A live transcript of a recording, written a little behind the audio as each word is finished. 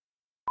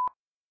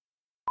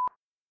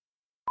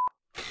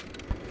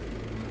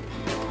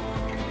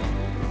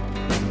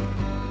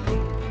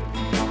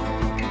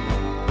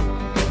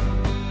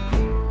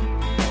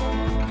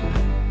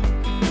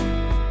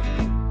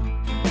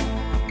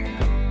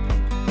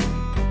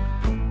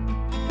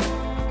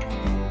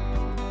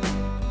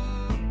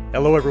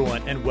Hello,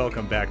 everyone, and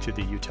welcome back to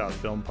the Utah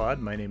Film Pod.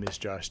 My name is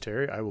Josh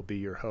Terry. I will be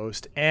your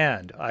host,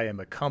 and I am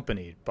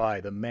accompanied by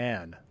the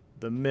man,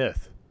 the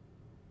myth,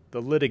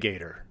 the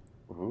litigator,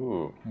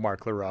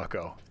 Mark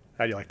LaRocco.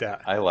 How do you like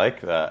that? I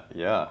like that,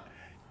 yeah.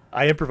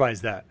 I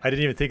improvised that. I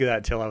didn't even think of that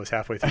until I was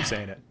halfway through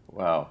saying it.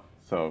 Wow,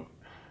 so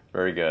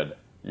very good.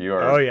 You're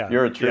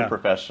a true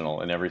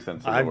professional in every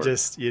sense of the word.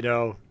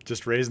 I'm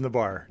just raising the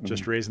bar,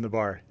 raising the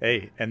bar.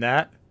 Hey, and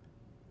that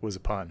was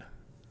a pun.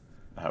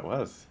 That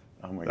was.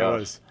 Oh my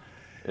gosh.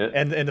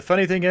 And the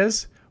funny thing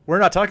is, we're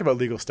not talking about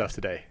legal stuff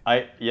today.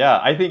 I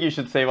think you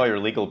should save all your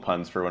legal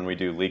puns for when we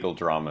do legal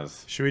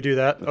dramas. Should we do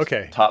that?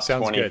 Okay. Top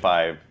Sounds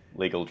 25 good.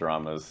 Legal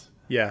dramas.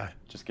 Yeah.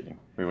 Just kidding.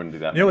 We wouldn't do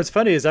that. You know what's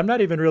funny is I'm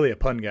not even really a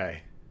pun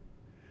guy.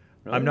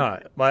 Really? I'm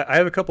not. I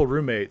have a couple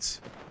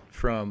roommates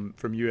from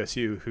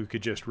USU who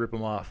could just rip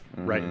them off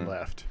right and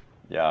left.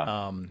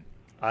 Yeah.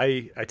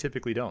 I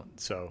typically don't.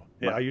 So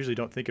I usually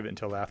don't think of it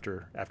until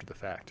after the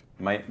fact.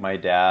 My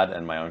dad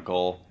and my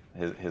uncle,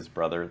 his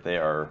brother,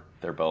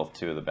 they're both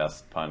two of the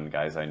best pun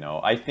guys I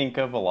know. I think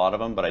of a lot of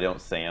them, but I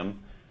don't say them,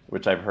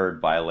 which I've heard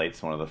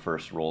violates one of the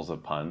first rules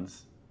of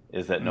puns,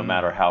 is that no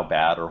matter how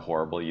bad or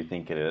horrible you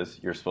think it is,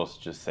 you're supposed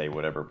to just say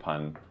whatever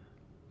pun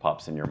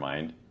pops in your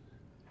mind.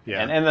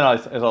 Yeah. And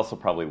then it also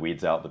probably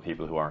weeds out the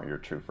people who aren't your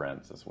true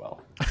friends as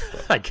well. So.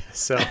 I guess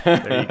so.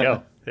 There you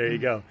go. There you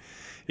go.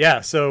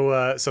 Yeah,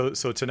 so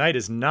tonight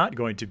is not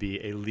going to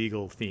be a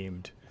legal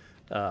themed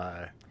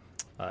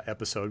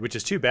episode, which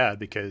is too bad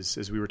because,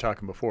 as we were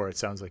talking before, it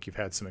sounds like you've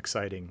had some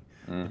exciting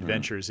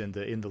adventures in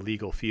the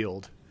legal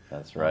field.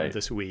 That's right.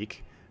 This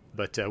week,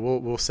 but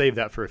we'll save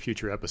that for a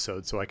future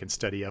episode so I can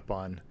study up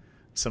on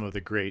some of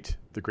the great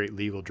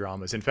legal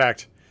dramas. In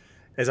fact,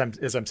 as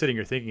I'm sitting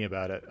here thinking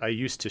about it, I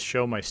used to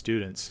show my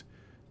students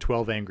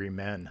 12 Angry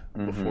Men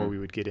before we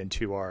would get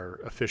into our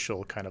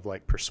official kind of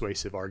like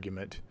persuasive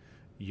argument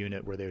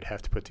unit where they would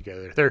have to put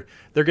together.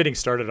 They're getting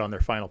started on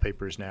their final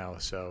papers now,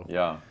 so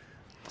yeah.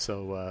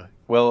 So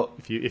well,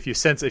 if you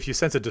sense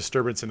a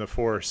disturbance in the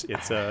force,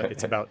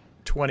 it's about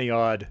 20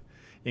 odd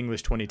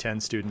English 2010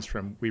 students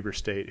from Weber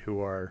State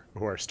who are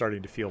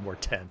starting to feel more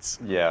tense.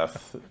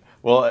 Yes.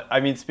 Well, I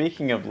mean,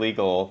 speaking of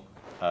legal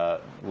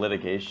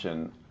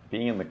litigation,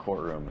 being in the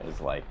courtroom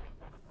is like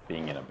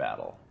being in a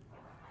battle.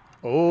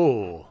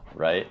 Oh.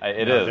 Right?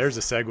 It is. There's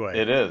a segue.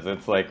 It is.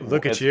 It's like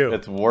look at you.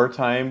 It's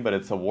wartime, but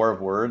it's a war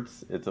of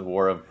words. It's a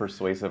war of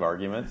persuasive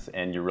arguments,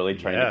 and you're really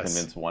trying to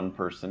convince one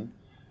person.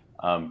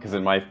 Because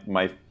in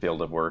my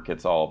field of work,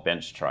 it's all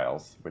bench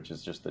trials, which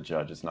is just the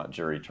judge. It's not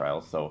jury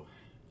trials. So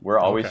we're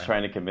always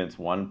trying to convince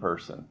one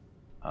person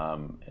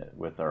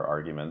with our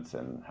arguments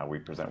and how we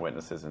present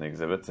witnesses and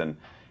exhibits. And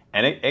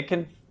it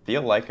can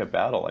feel like a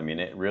battle. I mean,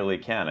 it really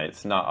can.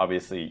 It's not,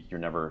 obviously, you're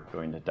never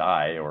going to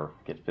die or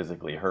get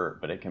physically hurt,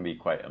 but it can be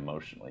quite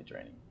emotionally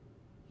draining.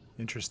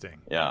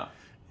 Interesting. Yeah.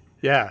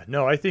 Yeah.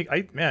 No, I think,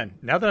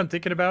 now that I'm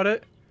thinking about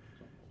it,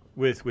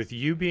 with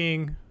you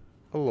being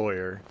a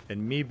lawyer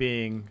and me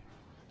being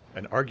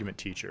an argument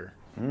teacher,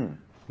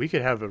 we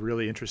could have a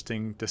really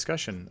interesting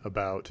discussion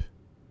about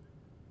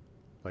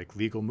like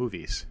legal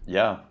movies.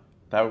 Yeah,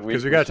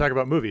 because we got to talk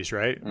about movies,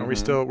 right? Are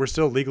we're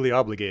still legally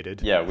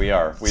obligated? Yeah, we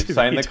are. We've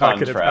signed the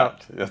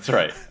contract. That's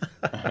right.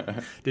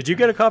 Did you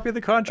get a copy of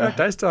the contract?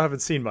 I still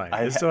haven't seen mine.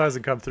 It still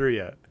hasn't come through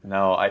yet.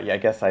 No, I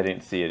guess I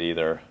didn't see it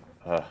either.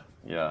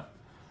 Yeah.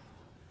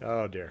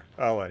 Oh dear.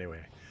 Oh,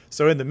 anyway.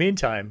 So in the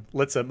meantime,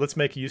 let's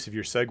make use of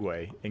your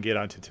segue and get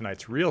on to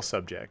tonight's real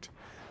subject,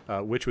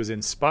 which was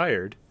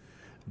inspired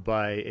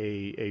by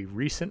a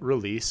recent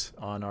release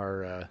on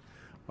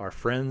our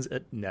friends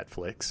at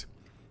Netflix.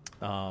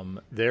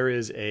 There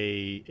is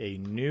a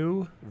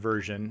new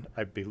version,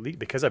 I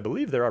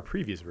believe there are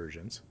previous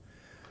versions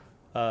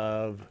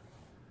of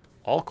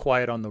All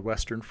Quiet on the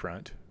Western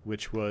Front,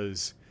 which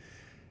was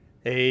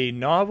a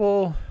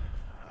novel.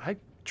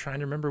 Trying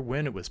to remember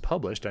when it was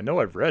published. I know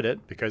I've read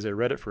it because I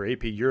read it for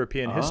AP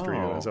European History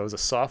as I was a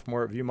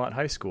sophomore at Viewmont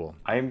High School.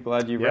 I'm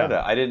glad you read it.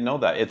 I didn't know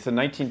that. It's a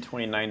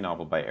 1929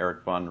 novel by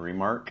Erich von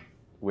Remarque,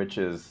 which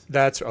is...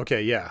 That's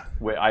okay, yeah.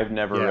 I've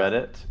never read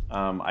it.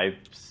 I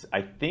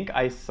think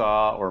I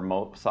saw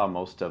saw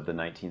most of the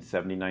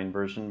 1979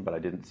 version, but I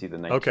didn't see the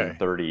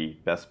 1930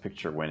 Best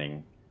Picture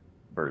winning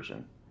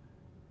version.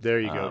 There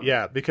you go.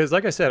 Yeah, because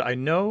like I said, I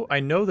know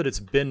that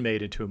it's been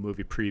made into a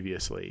movie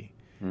previously.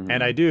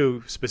 And I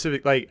do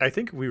I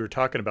think we were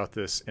talking about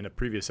this in a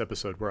previous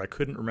episode where I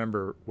couldn't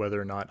remember whether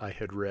or not I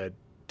had read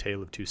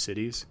Tale of Two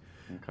Cities.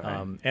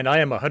 Okay. And I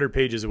am 100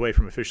 pages away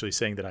from officially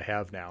saying that I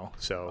have now.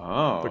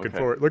 So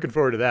looking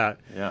forward to that.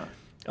 Yeah.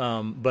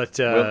 But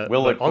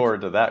we'll look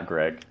forward to that,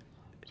 Greg.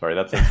 Sorry,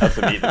 that's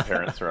a Meet the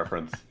Parents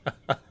reference.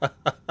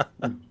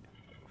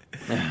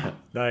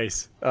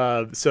 Nice.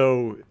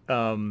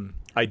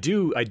 I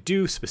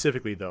do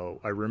specifically,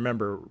 though, I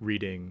remember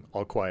reading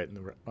All Quiet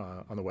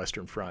on the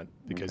Western Front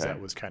because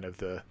that was kind of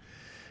the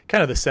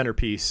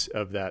centerpiece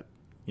of that,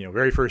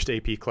 very first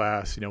AP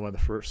class, one of the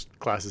first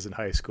classes in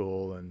high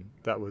school, and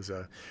that was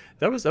a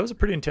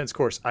pretty intense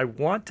course. I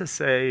want to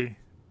say,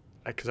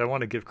 because I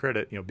want to give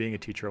credit, being a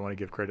teacher, I want to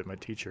give credit to my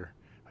teacher.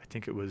 I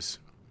think it was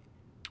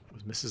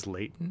was Mrs.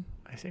 Layton,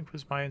 I think,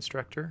 was my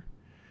instructor.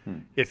 Hmm.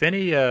 If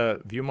any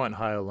Viewmont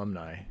High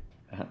alumni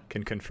Uh-huh.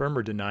 can confirm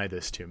or deny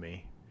this to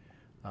me,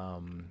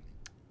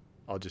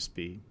 I'll just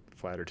be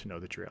flattered to know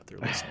that you're out there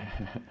listening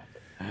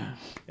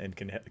and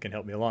can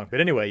help me along. But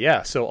anyway,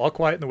 yeah, so All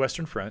Quiet on the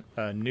Western Front,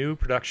 a new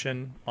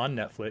production on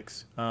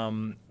Netflix,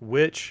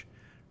 which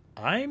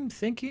I'm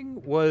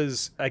thinking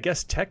was, I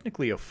guess,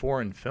 technically a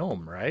foreign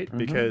film, right? Mm-hmm.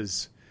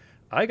 Because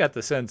I got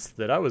the sense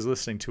that I was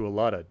listening to a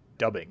lot of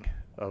dubbing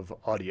of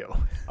audio.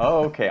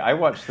 Oh, okay. I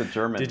watched the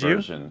German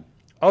version.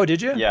 Oh,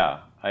 did you?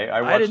 Yeah.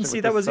 I didn't see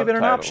that was subtitles.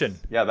 Even an option.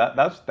 Yeah, that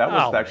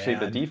was actually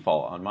the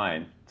default on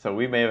mine. So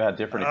we may have had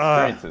different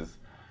experiences.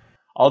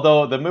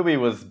 Although the movie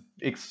was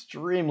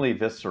extremely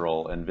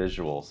visceral and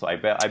visual, so I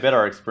bet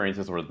our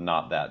experiences were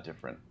not that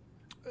different.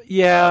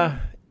 Yeah,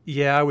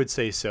 I would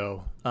say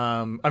so.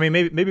 I mean,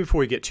 maybe before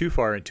we get too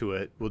far into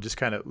it, we'll just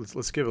kind of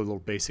let's give a little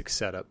basic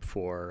setup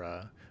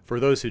for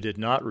those who did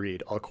not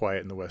read All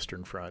Quiet on the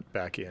Western Front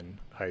back in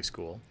high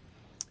school.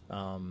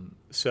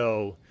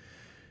 So,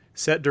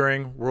 set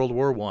during World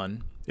War I,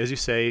 as you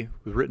say,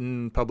 was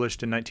written,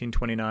 published in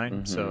 1929.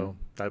 Mm-hmm. So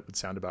that would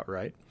sound about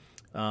right.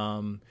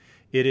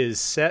 It is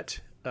set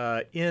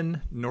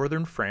in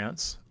northern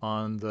France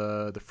on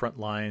the front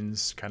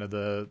lines, kind of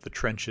the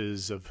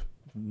trenches of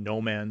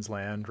no man's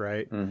land,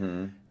 right?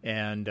 Mm-hmm.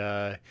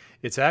 And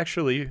it's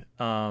actually,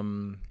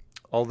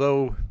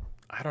 although,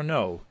 I don't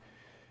know,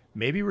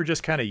 maybe we're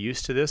just kind of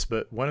used to this,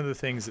 but one of the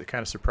things that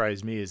kind of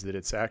surprised me is that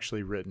it's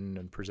actually written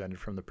and presented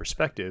from the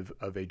perspective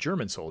of a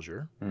German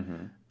soldier.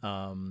 Mm-hmm.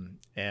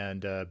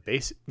 And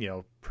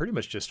pretty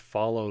much just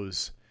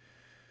follows,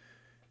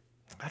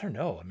 I don't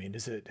know, I mean,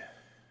 is it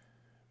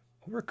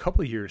over a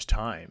couple of years'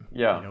 time?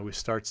 Yeah. It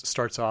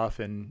starts off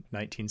in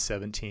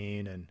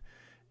 1917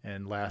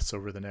 and lasts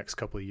over the next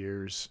couple of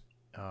years,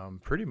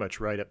 pretty much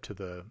right up to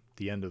the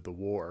end of the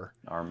war.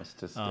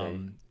 Armistice Day.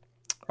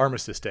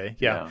 Armistice Day,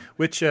 yeah.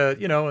 Which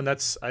and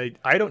that's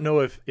I don't know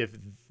if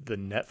the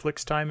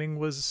Netflix timing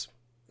was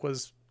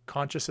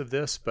conscious of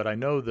this, but I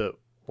know that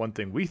one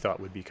thing we thought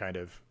would be kind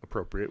of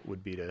appropriate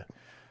would be to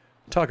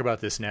talk about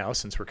this now,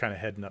 since we're kind of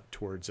heading up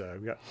towards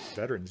we got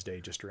Veterans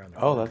Day just around the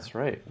corner. Oh, that's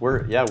right.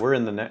 We're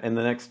in the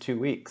next 2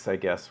 weeks, I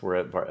guess. We're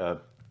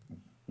at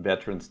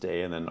Veterans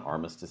Day and then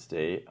Armistice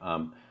Day.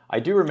 I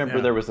do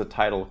remember there was a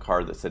title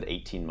card that said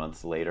 18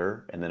 months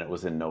later, and then it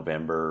was in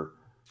November,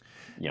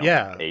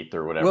 8th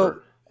or whatever. Well,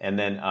 and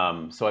then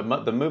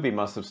the movie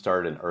must have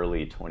started in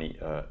early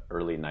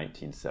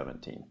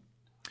 1917.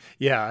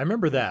 Yeah, I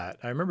remember that.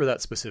 I remember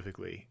that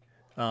specifically.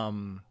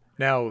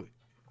 Now,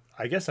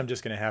 I guess I'm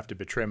just going to have to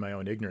betray my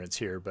own ignorance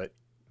here, but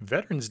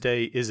Veterans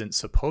Day isn't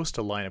supposed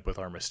to line up with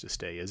Armistice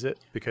Day, is it?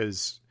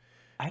 Because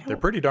they're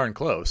pretty darn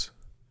close.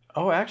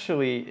 Oh,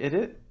 actually,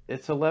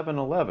 it's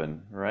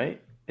 11/11,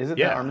 right? Is it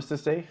the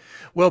Armistice Day?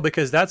 Well,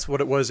 because that's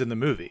what it was in the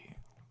movie.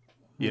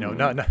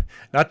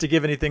 Not to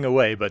give anything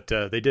away, but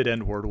they did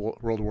end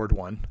World War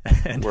I,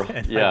 and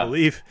I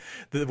believe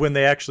that when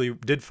they actually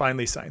did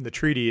finally sign the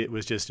treaty, it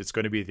was just it's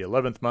going to be the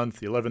 11th month,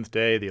 the 11th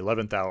day, the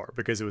 11th hour,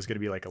 because it was going to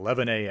be like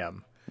 11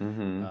 a.m.,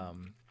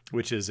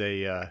 which is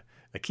a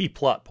key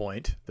plot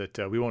point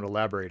that we won't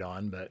elaborate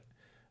on, but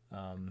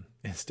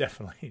it's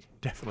definitely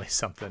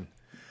something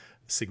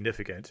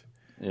significant.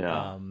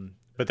 Yeah.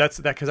 But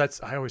that's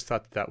I always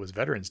thought that was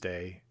Veterans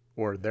Day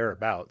or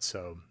thereabouts.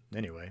 So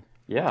anyway.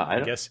 Yeah,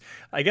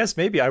 I guess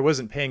maybe I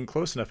wasn't paying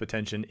close enough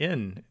attention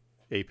in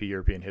AP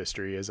European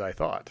history as I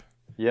thought.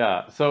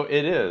 Yeah, so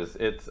it is.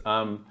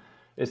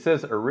 It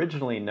says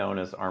originally known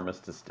as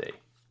Armistice Day,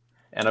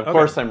 and of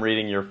course I'm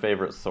reading your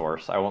favorite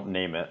source. I won't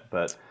name it,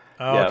 but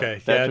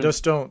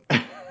just don't.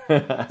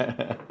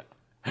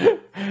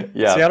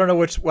 Yeah. See, I don't know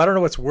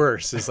what's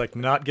worse is like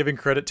not giving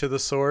credit to the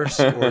source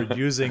or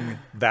using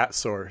that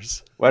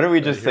source. Why don't we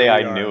just say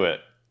I knew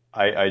it?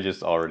 I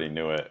just already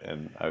knew it,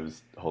 and I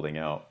was holding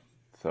out.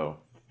 So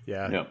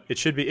it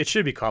should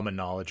be common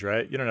knowledge,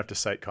 right? You don't have to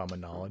cite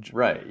common knowledge,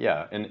 right?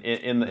 Yeah, and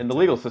in the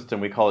legal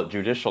system we call it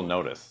judicial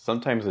notice.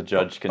 Sometimes a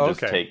judge can just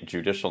take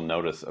judicial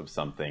notice of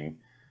something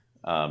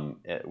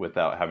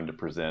without having to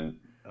present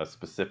a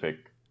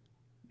specific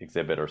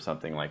exhibit or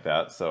something like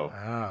that. So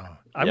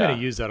I'm going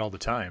to use that all the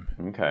time.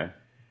 Okay.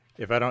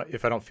 If I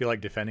don't feel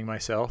like defending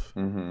myself,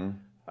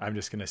 I'm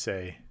just going to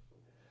say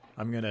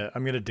I'm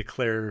gonna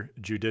declare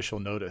judicial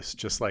notice,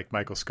 just like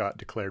Michael Scott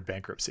declared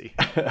bankruptcy.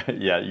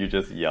 Yeah, you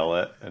just yell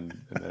it, and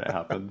then it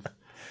happens.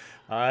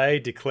 I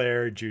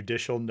declare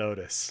judicial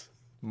notice.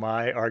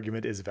 My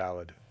argument is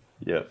valid.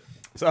 Yep.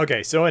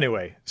 So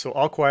anyway,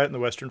 All Quiet on the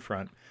Western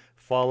Front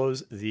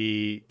follows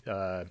the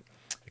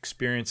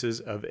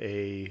experiences of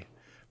a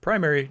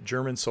primary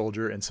German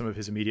soldier and some of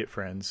his immediate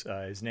friends.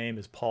 His name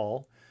is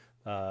Paul.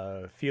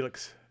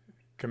 Felix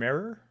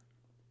Kammerer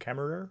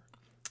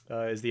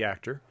is the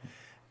actor.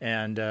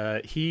 And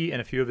he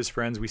and a few of his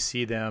friends, we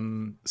see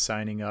them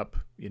signing up,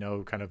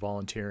 kind of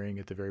volunteering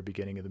at the very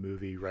beginning of the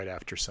movie, right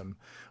after some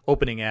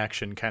opening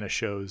action kind of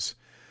shows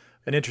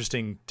an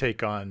interesting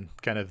take on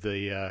kind of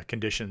the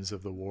conditions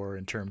of the war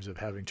in terms of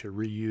having to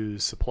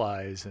reuse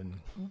supplies. And,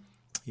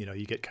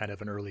 you get kind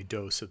of an early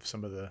dose of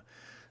some of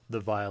the the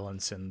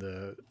violence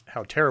and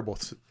how terrible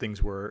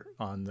things were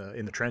in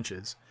the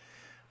trenches.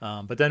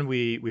 But then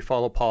we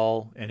follow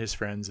Paul and his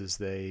friends as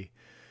they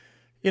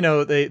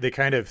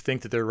kind of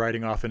think that they're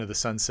riding off into the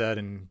sunset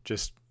and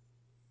just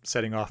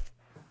setting off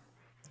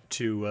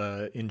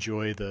to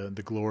enjoy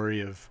the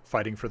glory of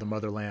fighting for the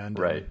motherland.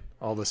 Right. And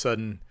all of a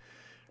sudden,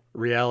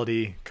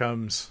 reality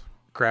comes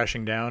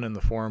crashing down in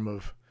the form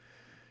of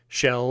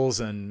shells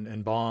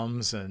and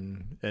bombs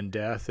and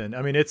death. And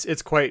I mean,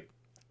 it's quite,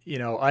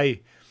 I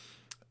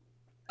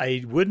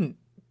wouldn't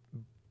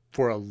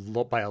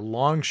by a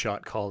long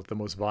shot call it the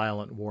most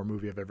violent war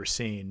movie I've ever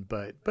seen,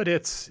 but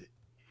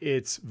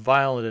it's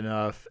violent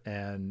enough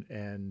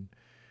and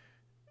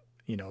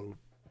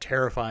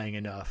terrifying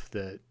enough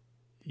that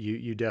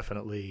you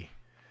definitely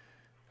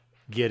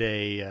get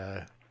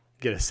a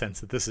sense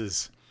that this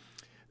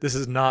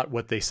is not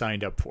what they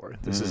signed up for.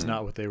 This is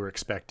not what they were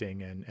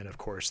expecting, and of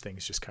course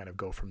things just kind of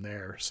go from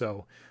there.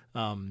 So,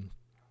 I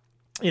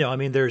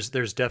mean, there's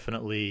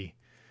definitely,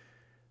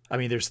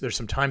 there's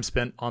some time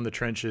spent on the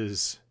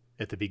trenches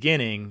at the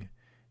beginning,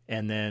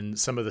 and then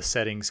some of the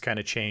settings kind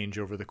of change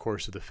over the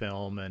course of the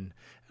film, and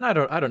I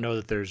don't know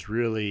that there's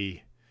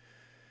really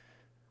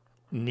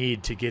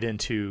need to get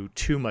into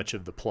too much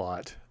of the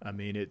plot. I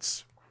mean,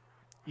 it's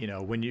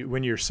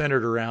when you're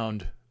centered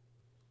around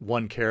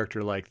one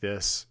character like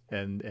this,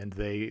 and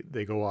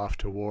they go off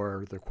to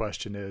war, the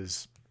question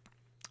is,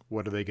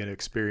 what are they going to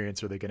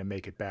experience? Are they going to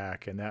make it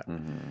back? And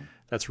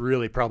that's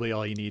really probably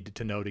all you need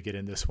to know to get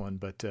in this one.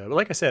 But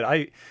like I said,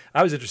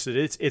 I was interested.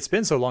 It's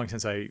been so long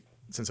since I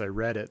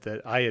read it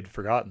that I had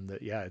forgotten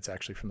that, it's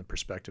actually from the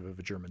perspective of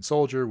a German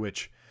soldier,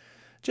 which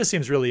just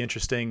seems really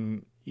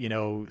interesting,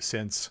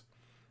 since,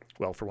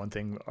 well, for one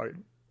thing,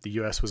 the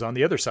U.S. was on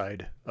the other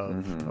side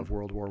of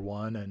World War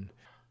I. And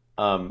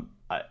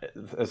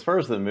as far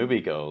as the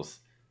movie goes,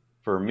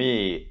 for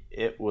me,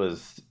 it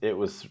was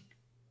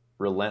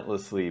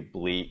relentlessly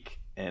bleak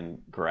and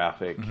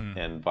graphic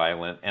and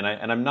violent. And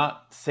I'm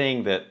not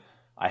saying that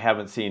I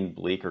haven't seen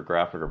bleak or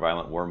graphic or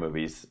violent war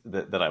movies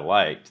that I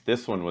liked.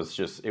 This one was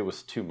it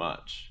was too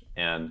much.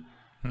 And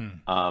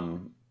I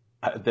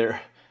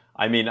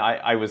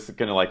was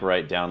going to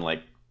write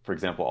down, for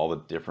example, all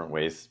the different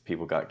ways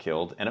people got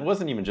killed. And it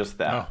wasn't even just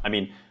that. Oh. I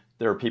mean,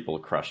 there were people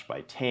crushed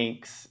by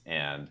tanks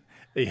and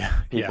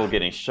people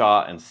getting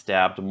shot and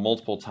stabbed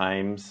multiple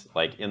times,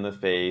 in the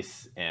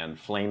face, and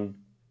flame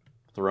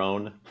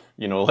thrown,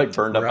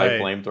 burned up by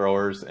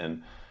flamethrowers.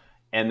 And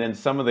then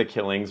some of the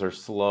killings are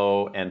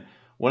slow. And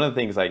one of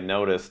the things I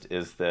noticed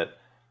is that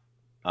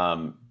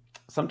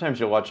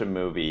sometimes you'll watch a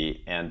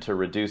movie, and to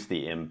reduce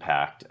the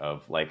impact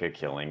of a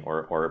killing,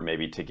 or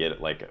maybe to get it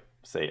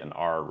say an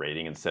R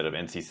rating instead of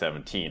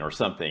NC-17 or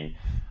something,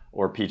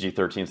 or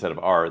PG-13 instead of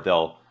R,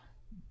 they'll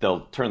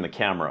turn the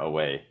camera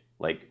away,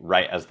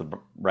 right as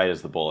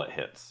the bullet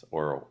hits,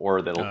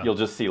 or you'll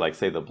just see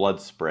say the blood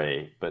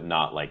spray, but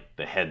not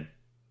the head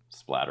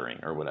splattering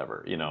or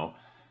whatever,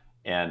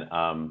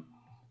 And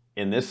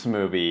in this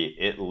movie,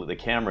 the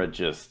camera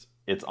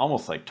it's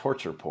almost like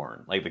torture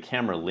porn. The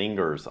camera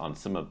lingers on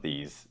some of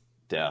these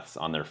deaths,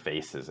 on their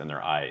faces and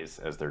their eyes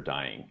as they're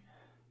dying,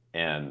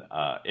 and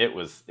it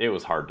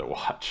was hard to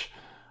watch.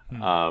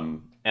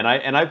 And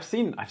I've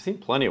seen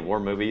plenty of war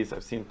movies.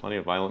 I've seen plenty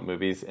of violent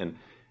movies, and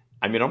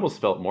it almost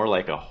felt more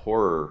like a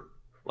horror,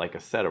 like a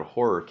set of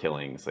horror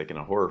killings, in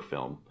a horror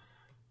film.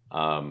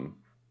 And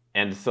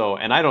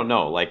I don't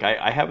know,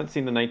 I haven't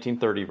seen the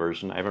 1930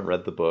 version. I haven't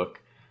read the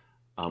book.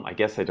 I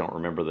guess I don't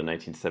remember the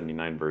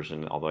 1979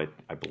 version, although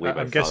I believe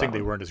I'm guessing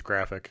they weren't as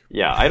graphic.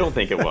 Yeah, I don't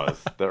think it was.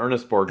 The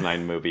Ernest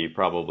Borgnine movie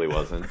probably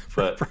wasn't.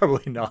 But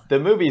probably not. The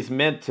movie's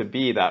meant to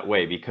be that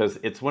way because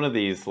it's one of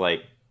these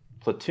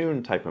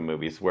platoon type of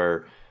movies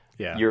where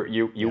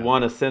you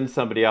want to send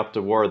somebody up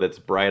to war that's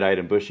bright-eyed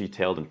and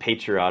bushy-tailed and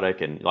patriotic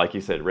and, like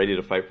you said, ready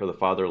to fight for the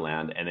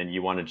fatherland, and then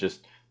you want to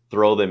just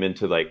throw them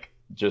into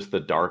just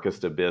the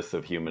darkest abyss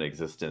of human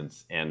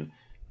existence and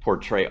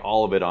portray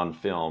all of it on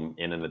film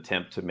in an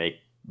attempt to make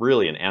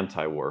really an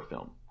anti-war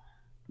film.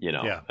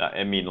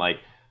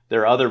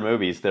 There are other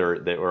movies that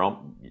were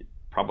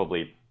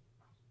probably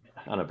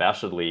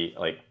unabashedly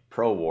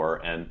pro-war,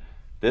 and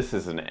this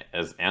is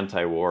as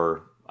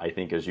anti-war, I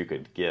think, as you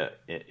could get.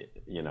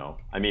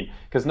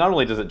 Because not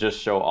only does it just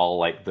show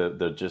all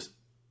the just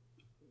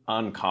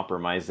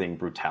uncompromising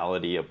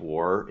brutality of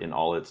war in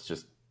all its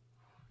just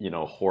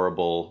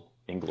horrible,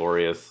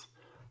 inglorious,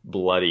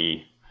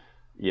 bloody,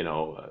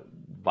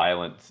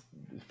 violent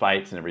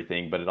fights and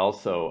everything, but it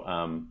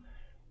also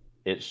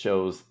it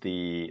shows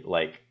the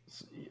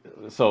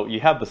so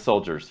you have the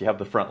soldiers, you have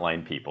the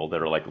frontline people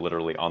that are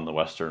literally on the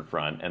Western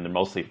Front, and they're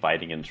mostly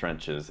fighting in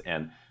trenches,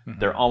 and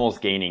they're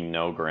almost gaining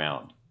no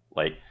ground.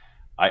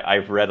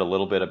 I've read a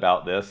little bit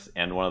about this,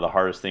 and one of the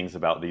hardest things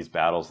about these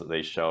battles that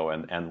they show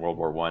and World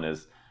War I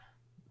is,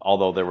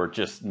 although there were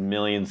just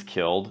millions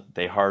killed,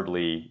 they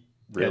hardly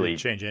really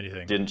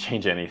didn't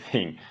change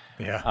anything.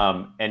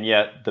 Yeah. And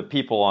yet the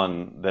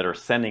people that are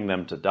sending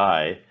them to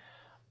die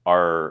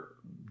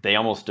they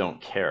almost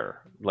don't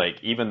care.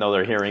 like, even though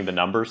they're hearing the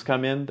numbers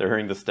come in, they're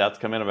hearing the stats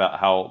come in about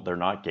how they're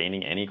not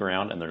gaining any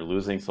ground and they're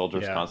losing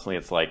soldiers constantly.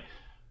 It's like,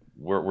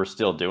 we're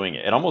still doing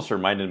it. It almost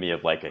reminded me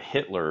of like a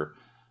Hitler,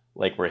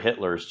 like where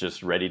Hitler's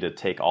just ready to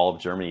take all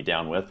of Germany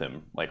down with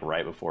him, like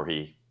right before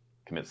he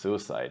commits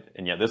suicide.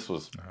 And yet this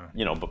was,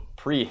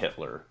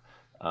 pre-Hitler.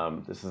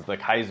 This is the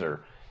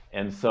Kaiser.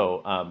 And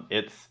so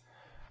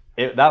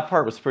that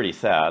part was pretty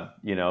sad,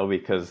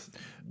 because.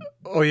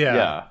 Oh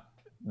yeah.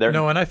 Yeah.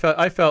 No, and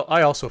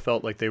I also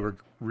felt like they were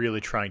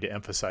really trying to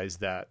emphasize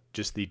that,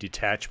 just the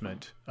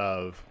detachment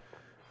of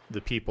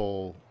the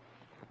people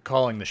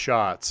calling the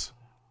shots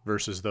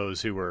versus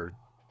those who were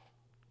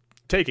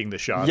taking the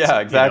shots. Yeah,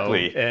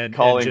 exactly. And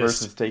calling and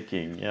versus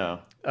taking. Yeah.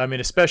 I mean,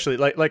 especially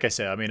like I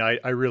said, I mean,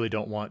 I really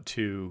don't want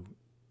to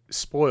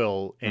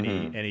spoil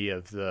any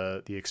of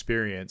the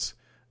experience,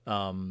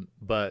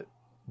 but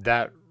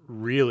that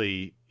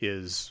really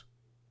is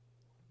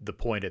the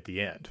point at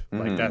the end.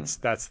 Like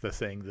that's the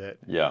thing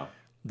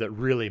that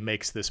really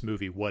makes this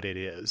movie what it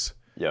is.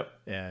 Yep.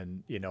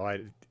 And I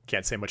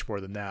can't say much more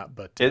than that,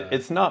 but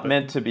it's not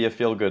meant to be a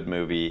feel-good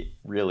movie,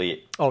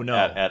 really. Oh no.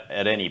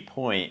 At any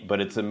point, but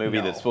it's a movie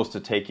that's supposed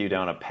to take you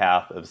down a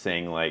path of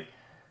saying, like,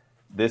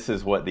 this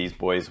is what these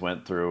boys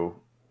went through,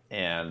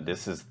 and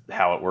this is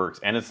how it works.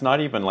 And it's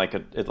not even like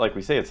like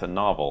we say, it's a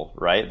novel,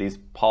 right? These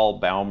Paul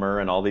Baumer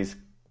and all these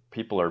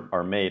people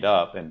are made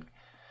up,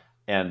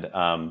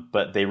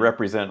 but they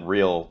represent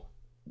real,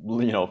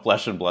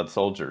 flesh and blood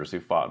soldiers who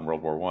fought in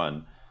World War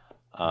One.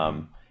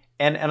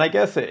 And I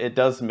guess it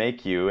does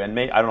make you, I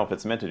don't know if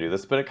it's meant to do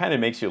this, but it kind of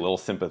makes you a little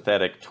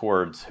sympathetic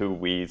towards who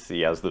we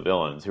see as the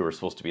villains, who are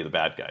supposed to be the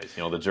bad guys,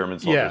 the German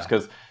soldiers,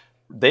 because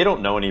they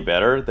don't know any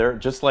better. They're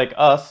just like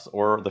us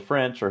or the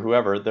French or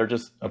whoever. They're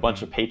just a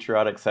bunch of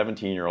patriotic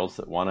 17-year-olds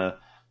that want to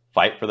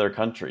fight for their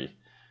country.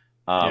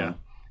 And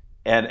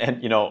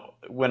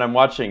when I'm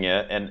watching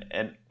it,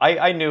 and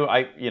I knew,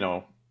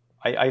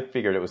 I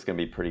figured it was going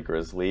to be pretty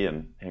grisly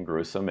and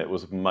gruesome. It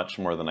was much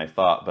more than I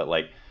thought, but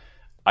like,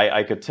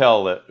 I could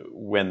tell that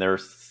when they're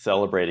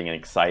celebrating and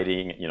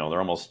exciting, they're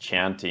almost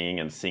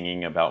chanting and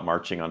singing about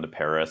marching on to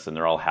Paris, and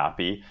they're all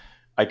happy.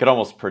 I could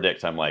almost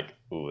predict. I'm like,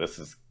 ooh, this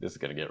is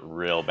going to get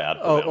real bad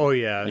for them. Oh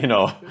yeah.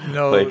 No,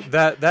 like,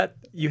 that that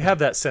you have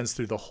that sense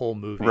through the whole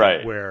movie,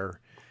 right?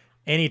 Where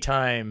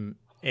anytime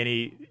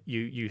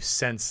you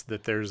sense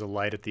that there's a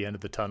light at the end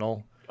of the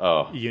tunnel,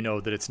 you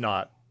know that it's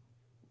not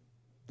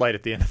light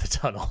at the end of the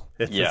tunnel.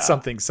 It's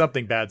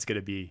something bad's going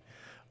to be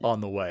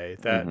on the way.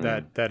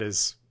 That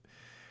is.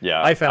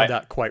 Yeah, I found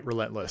that quite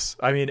relentless.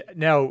 I mean,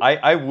 now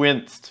I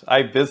winced.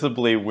 I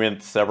visibly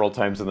winced several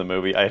times in the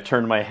movie. I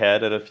turned my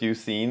head at a few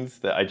scenes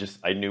that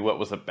I knew what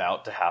was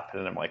about to happen,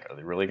 and I'm like, are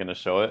they really going to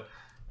show it?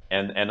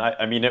 And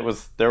I mean,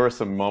 there were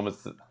some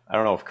moments that, I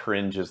don't know if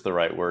cringe is the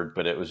right word,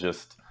 but it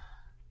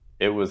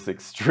was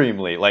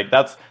extremely, like,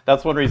 that's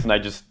one reason I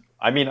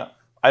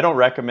don't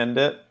recommend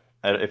it,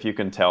 if you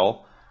can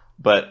tell,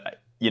 but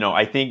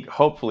I think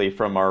hopefully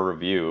from our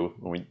review,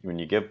 when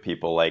you give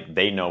people, like,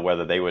 they know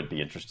whether they would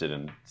be interested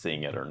in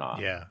seeing it or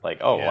not. Yeah.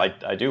 Like,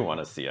 I do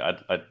want to see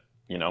it.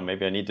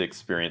 Maybe I need to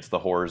experience the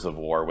horrors of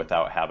war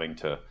without having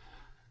to,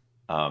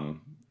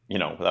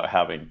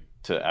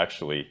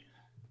 actually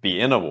be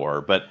in a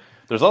war. But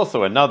there's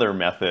also another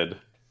method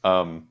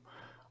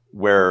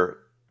where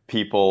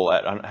people,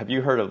 have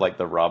you heard of like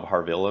the Rob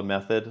Harvilla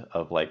method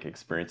of like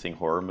experiencing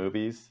horror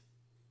movies?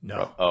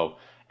 No. Oh.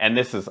 And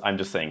I'm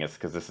just saying this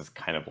because this is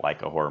kind of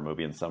like a horror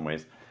movie in some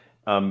ways.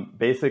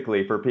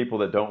 Basically, for people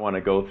that don't want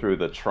to go through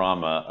the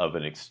trauma of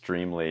an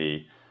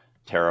extremely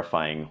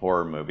terrifying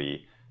horror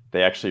movie,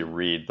 they actually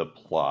read the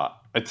plot.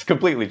 It's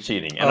completely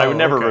cheating. And I would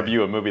never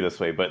review a movie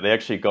this way, but they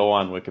actually go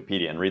on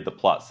Wikipedia and read the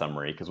plot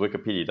summary, because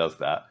Wikipedia does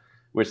that,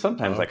 which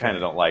sometimes I kind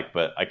of don't like,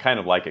 but I kind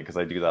of like it because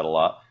I do that a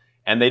lot.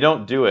 And they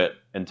don't do it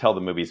until the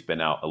movie's been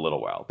out a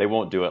little while. They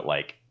won't do it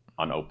like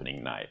on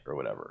opening night or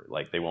whatever.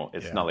 Like, they won't,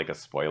 it's not like a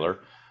spoiler.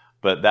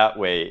 But that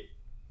way,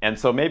 and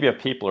so maybe if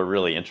people are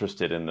really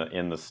interested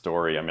in the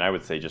story, I mean, I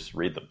would say just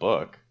read the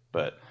book.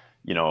 But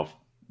if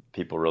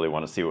people really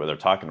want to see what they're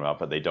talking about,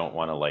 but they don't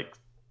want to like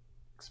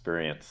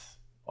experience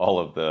all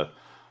of the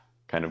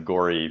kind of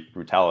gory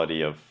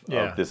brutality of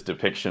this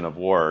depiction of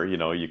war,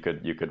 you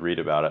could read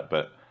about it.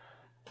 But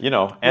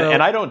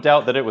and I don't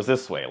doubt that it was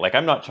this way. Like,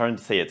 I'm not trying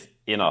to say it's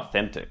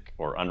inauthentic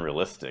or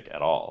unrealistic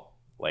at all.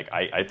 Like,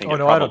 I think it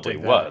probably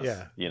was.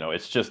 Yeah.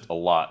 It's just a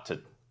lot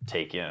to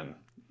take in.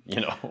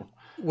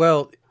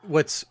 Well,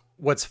 what's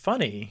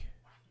funny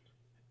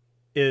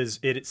is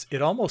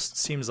it almost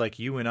seems like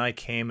you and I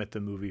came at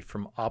the movie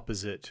from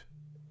opposite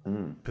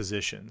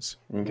positions,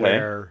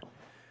 where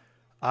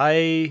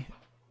I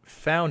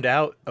found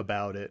out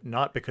about it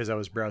not because I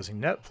was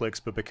browsing Netflix,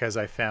 but because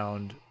I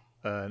found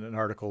an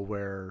article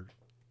where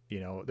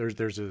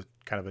there's a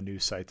kind of a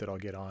news site that I'll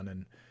get on,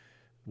 and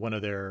one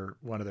of their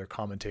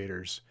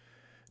commentators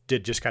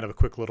did just kind of a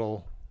quick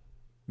little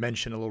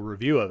mention, a little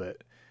review of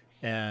it,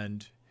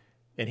 and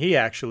he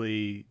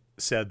actually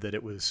said that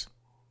it was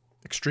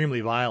extremely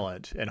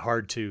violent and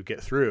hard to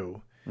get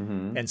through.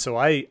 Mm-hmm. And so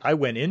I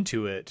went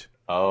into it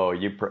Oh,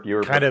 you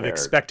were kind of prepared.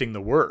 expecting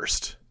the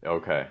worst.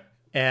 Okay.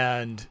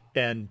 And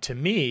to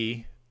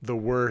me, the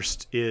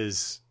worst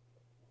is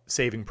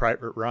Saving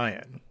Private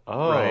Ryan.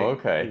 Oh, right?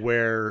 okay.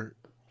 Where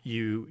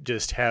you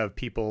just have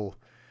people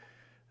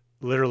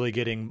literally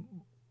getting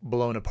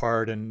blown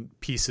apart and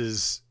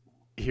pieces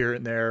here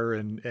and there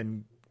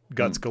and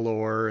guts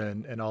galore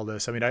and all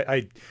this. I mean,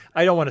 I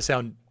don't want to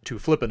sound too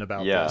flippant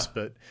about this,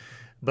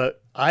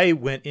 but I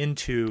went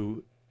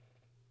into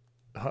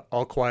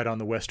All Quiet on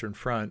the Western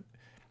Front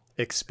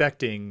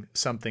expecting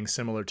something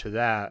similar to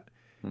that.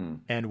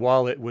 And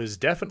while it was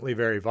definitely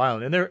very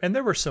violent, and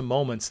there were some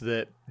moments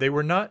that they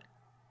were not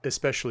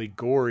especially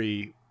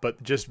gory,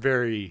 but just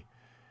very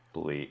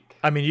bleak.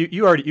 I mean,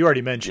 you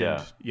already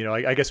mentioned,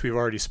 I guess we've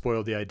already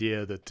spoiled the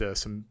idea that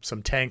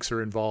some tanks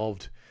are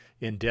involved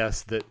in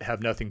deaths that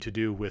have nothing to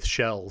do with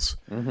shells,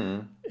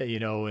 and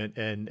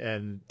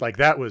like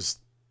that was,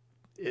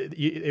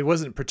 it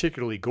wasn't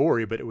particularly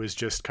gory, but it was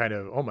just kind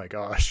of, oh my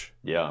gosh.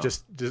 Yeah.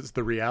 Just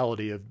the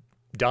reality of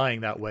dying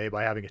that way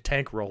by having a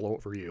tank roll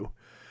over you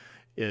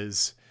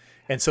is,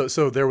 and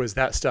so there was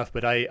that stuff,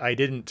 but I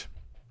didn't,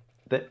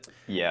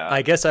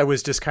 I guess I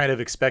was just kind of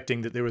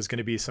expecting that there was going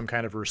to be some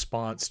kind of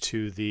response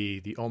to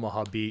the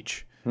Omaha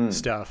Beach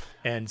stuff.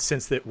 And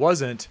since it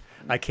wasn't,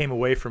 I came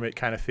away from it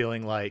kind of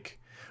feeling like,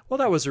 well,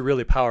 that was a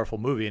really powerful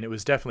movie, and it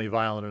was definitely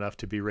violent enough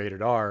to be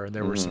rated R, and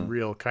there were some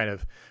real kind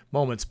of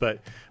moments, but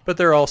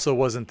there also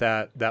wasn't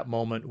that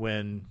moment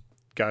when,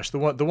 gosh, the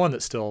one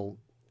that still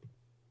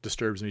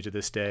disturbs me to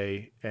this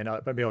day, and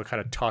maybe I'll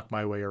kind of talk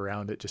my way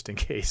around it just in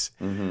case.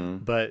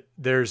 But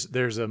there's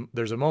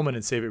a moment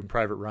in Saving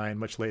Private Ryan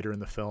much later in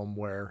the film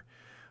where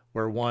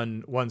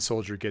one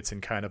soldier gets in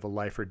kind of a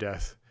life or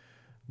death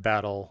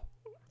battle,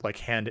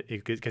 like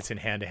it gets in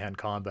hand-to-hand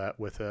combat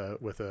with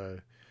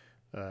a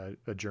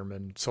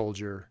German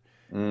soldier,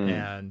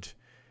 and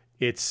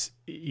it's,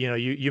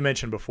 you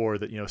mentioned before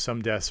that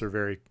some deaths are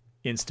very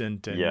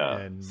instant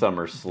and some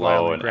are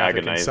slow and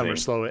agonizing, and some are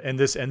slow, and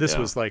this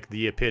was like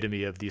the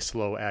epitome of the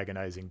slow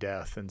agonizing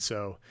death. And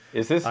so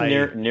is this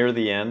near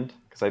the end?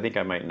 Because I think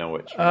I might know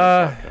what you're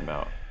talking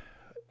about.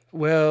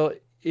 Well,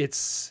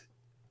 it's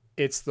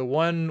the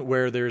one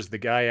where there's the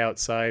guy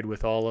outside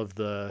with all of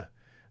the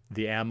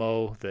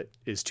ammo that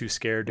is too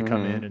scared to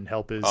come in and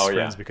help his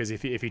friends, because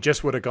if he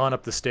just would have gone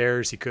up the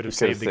stairs, he could have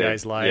saved the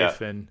guy's life.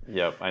 Yeah. And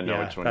I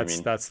know which one you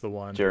mean. That's the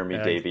one. Jeremy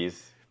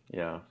Davies.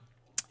 Yeah,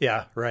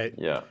 right.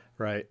 Yeah.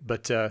 Right.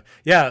 But so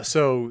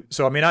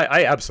I mean,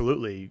 I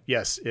absolutely,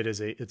 yes,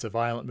 it's a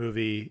violent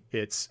movie.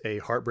 It's a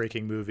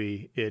heartbreaking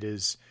movie. It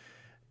is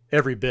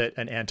every bit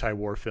an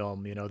anti-war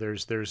film.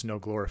 There's no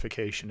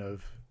glorification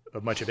of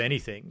much of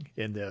anything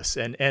in this.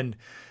 And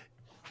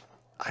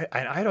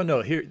I don't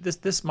know, here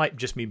this might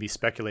just me be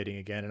speculating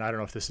again, and I don't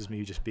know if this is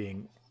me just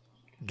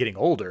getting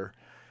older,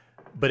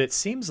 but it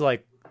seems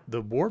like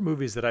the war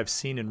movies that I've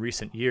seen in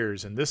recent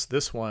years, and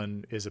this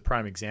one is a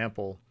prime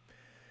example,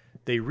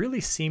 they really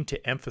seem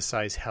to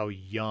emphasize how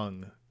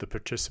young the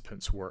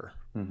participants were.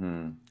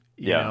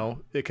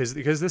 Because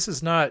this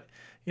is not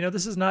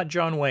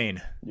John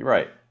Wayne. You're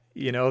right.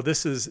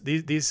 This is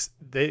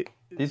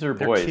these are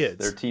boys. Kids.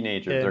 They're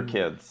teenagers. They're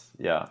kids.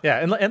 Yeah. Yeah,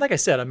 and like I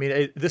said, I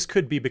mean, this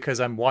could be because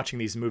I'm watching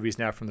these movies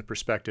now from the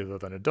perspective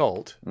of an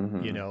adult.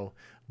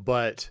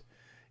 But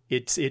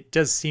it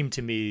does seem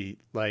to me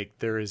like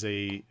there is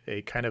a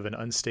kind of an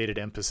unstated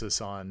emphasis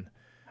on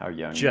how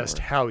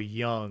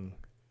young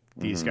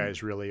these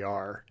guys really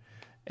are,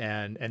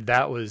 and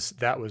that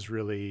was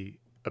really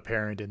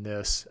apparent in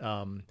this.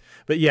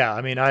 But yeah,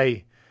 I mean,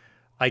 I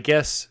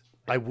guess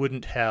I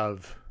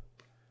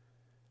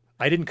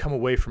didn't come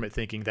away from it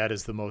thinking that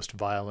is the most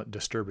violent,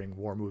 disturbing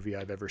war movie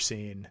I've ever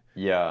seen.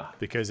 Yeah,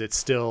 because it's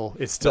still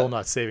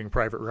not Saving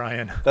Private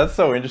Ryan. That's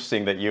so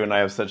interesting that you and I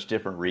have such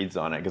different reads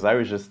on it. Because I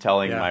was just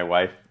telling my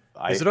wife,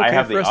 is it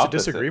okay for us to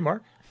disagree,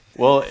 Mark?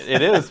 Well,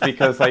 it is,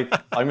 because I'm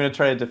going to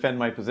try to defend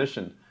my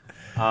position.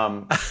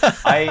 I'm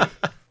thinking.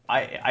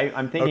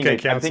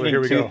 Okay, I'm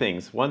thinking two go.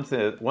 things. One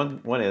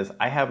is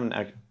I haven't,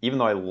 even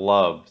though I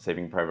love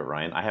Saving Private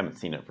Ryan, I haven't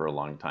seen it for a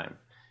long time,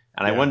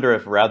 and I wonder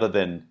if rather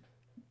than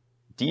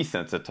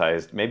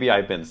desensitized, maybe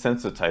I've been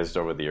sensitized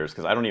over the years,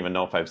 because I don't even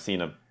know if I've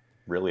seen a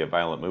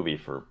violent movie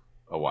for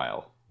a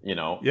while.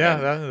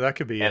 That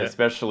could be and it.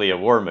 Especially a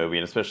war movie,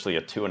 and especially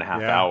a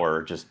 2.5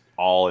 hour just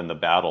all in the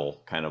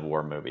battle kind of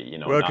war movie.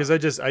 Well, because I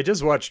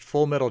just watched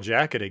Full Metal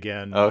Jacket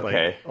again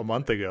like a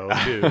month ago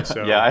too.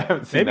 So I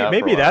haven't seen that.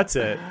 Maybe that's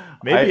it.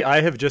 Maybe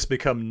I have just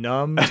become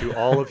numb to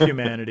all of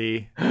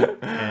humanity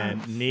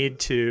and need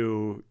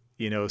to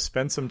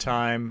spend some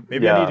time.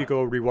 Maybe I need to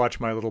go rewatch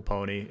My Little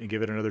Pony and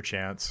give it another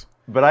chance.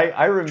 But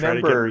I remember try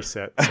to get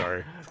reset.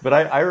 Sorry. But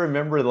I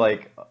remember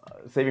like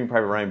Saving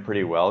Private Ryan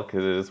pretty well,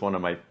 because it is one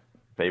of my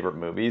favorite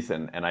movies,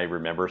 and I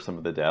remember some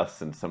of the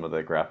deaths and some of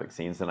the graphic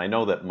scenes, and I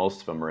know that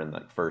most of them are in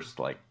the first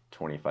like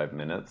 25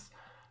 minutes,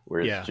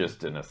 where it's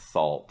just an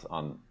assault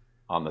on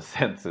the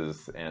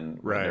senses, and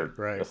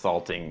they're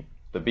assaulting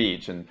the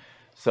beach, and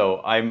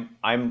so I'm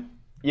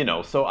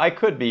so I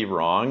could be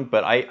wrong,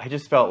 but I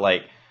just felt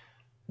like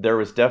there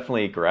was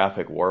definitely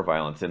graphic war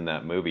violence in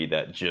that movie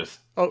that just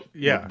Oh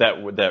yeah.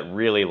 That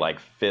really like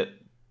fit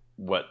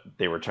what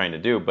they were trying to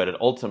do. But it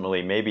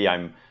ultimately, maybe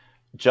I'm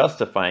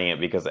justifying it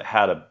because it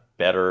had a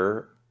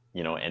better,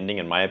 ending,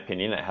 in my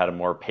opinion. It had a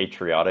more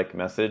patriotic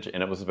message,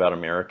 and it was about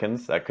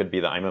Americans. That could be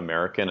that I'm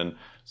American, and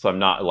so I'm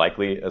not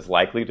as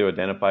likely to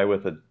identify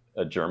with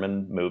a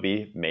German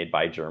movie made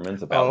by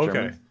Germans about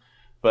Germans.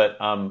 But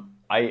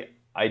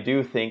I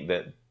do think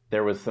that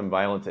there was some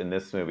violence in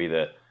this movie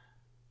that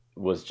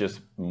was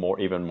just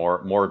even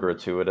more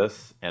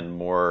gratuitous and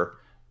more,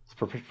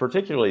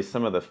 particularly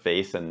some of the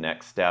face and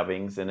neck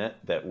stabbings in it,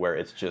 that where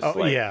it's just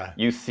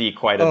you see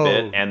quite a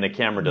bit and the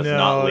camera does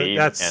not leave,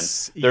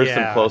 and there's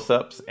some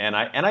close-ups, and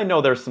I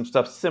know there's some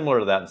stuff similar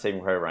to that in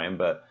Saving Private Ryan,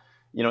 but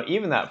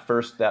even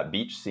that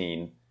beach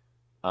scene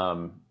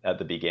at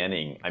the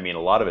beginning, I mean,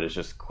 a lot of it is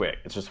just quick.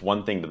 It's just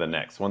one thing to the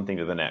next, like, the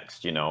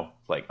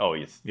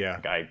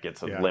guy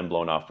gets a limb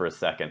blown off for a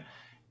second.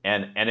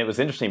 And it was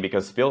interesting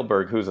because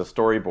Spielberg, who's a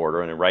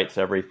storyboarder and writes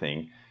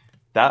everything,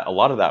 that a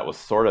lot of that was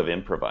sort of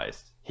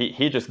improvised.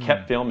 He just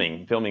kept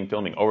filming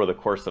over the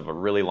course of a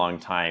really long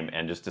time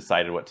and just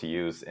decided what to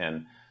use.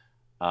 And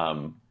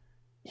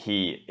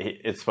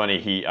it's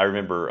funny. I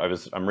remember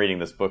I'm reading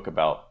this book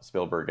about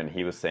Spielberg, and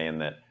he was saying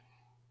that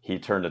he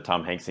turned to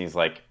Tom Hanks and he's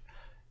like,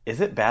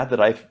 "Is it bad that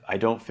I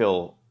don't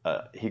feel?"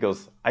 He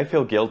goes, "I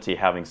feel guilty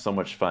having so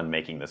much fun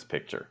making this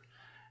picture."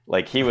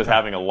 Like, he was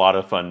having a lot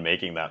of fun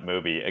making that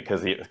movie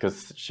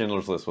because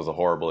Schindler's List was a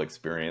horrible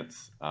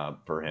experience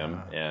for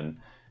him, and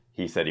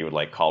he said he would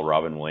like call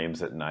Robin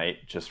Williams at night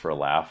just for a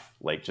laugh,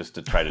 like just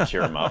to try to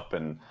cheer him up,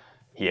 and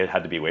he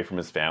had to be away from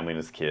his family and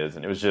his kids,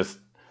 and it was just,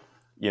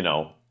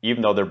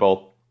 even though they're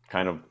both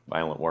kind of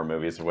violent war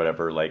movies or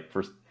whatever, like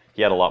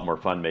he had a lot more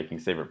fun making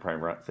Saving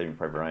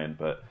Private Ryan,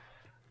 but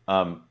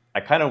I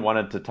kind of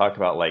wanted to talk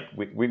about, like,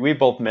 we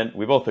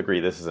both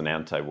agree this is an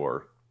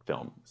anti-war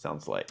film,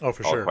 sounds like. Oh,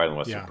 for sure. Quiet on the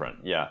Western Front.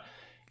 Yeah.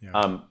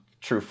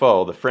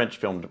 Truffaut, the French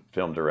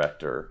film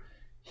director,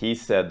 he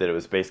said that it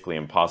was basically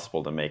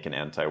impossible to make an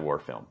anti-war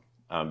film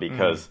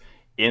because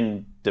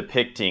in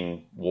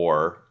depicting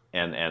war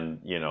and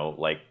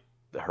like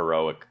the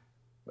heroic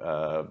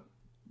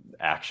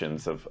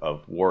actions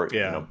of war,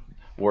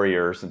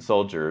 warriors and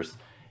soldiers,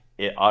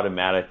 it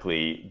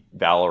automatically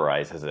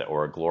valorizes it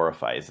or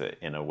glorifies it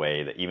in a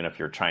way that even if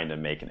you're trying to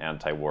make an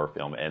anti-war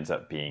film, it ends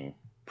up being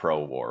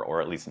pro-war,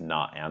 or at least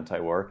not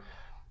anti-war.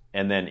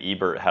 And then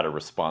Ebert had a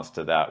response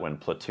to that when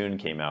Platoon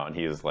came out, and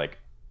he was like,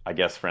 I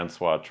guess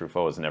Francois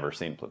Truffaut has never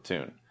seen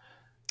Platoon,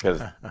 because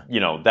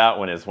that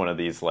one is one of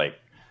these, like,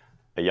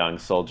 a young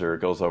soldier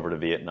goes over to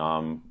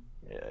Vietnam.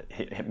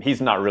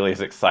 He's not really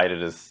as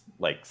excited as,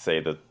 like, say,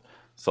 the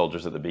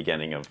soldiers at the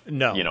beginning of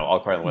All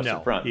Quiet on the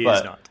Western Front, he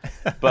is not.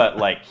 But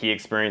like, he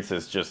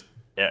experiences just,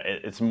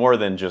 it's more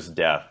than just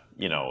death.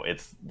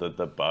 It's the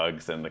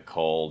bugs and the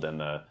cold and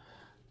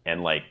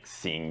like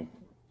seeing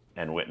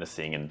and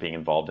witnessing and being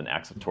involved in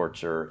acts of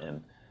torture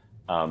and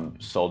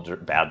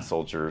bad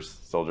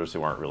soldiers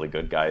who aren't really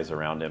good guys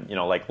around him.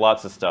 Like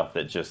lots of stuff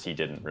that just he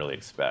didn't really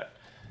expect.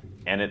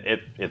 And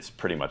it's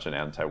pretty much an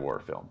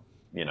anti-war film,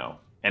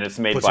 and it's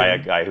made by a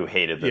guy who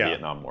hated the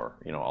Vietnam War,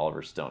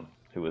 Oliver Stone,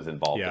 who was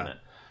involved in it.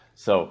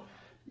 So,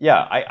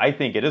 I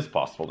think it is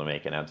possible to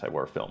make an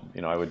anti-war film.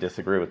 I would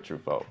disagree with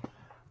Truffaut.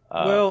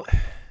 Well,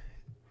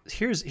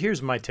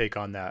 here's my take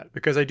on that,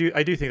 because I do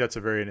think that's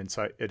a very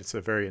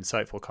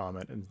insightful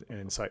comment and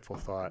an insightful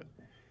thought.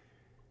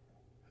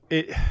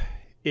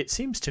 It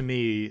seems to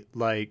me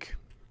like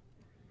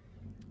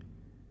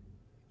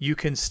you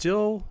can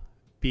still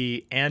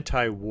be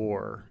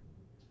anti-war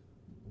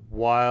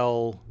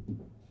while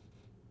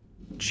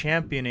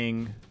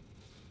championing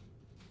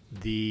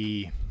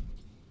the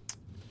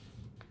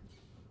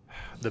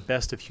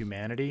best of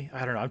humanity.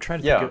 I don't know. I'm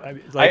trying to think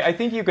of, I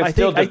think you can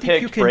still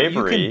depict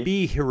bravery. You can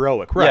be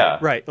heroic, right?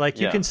 Right. Like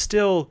you can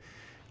still.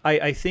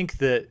 I think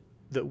that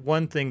the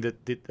one thing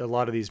that a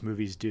lot of these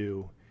movies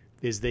do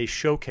is they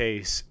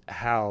showcase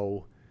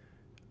how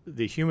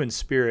the human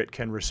spirit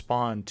can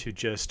respond to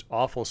just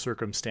awful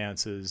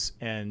circumstances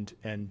and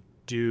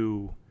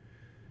do,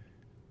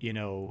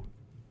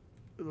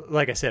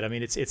 like I said, I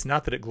mean, it's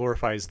not that it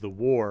glorifies the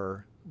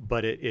war,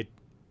 but it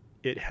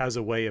has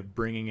a way of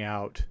bringing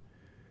out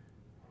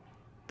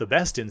the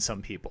best in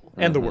some people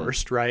and the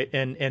worst, right?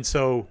 And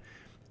so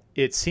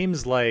it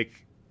seems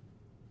like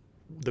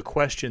the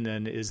question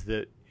then is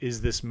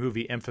this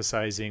movie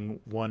emphasizing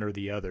one or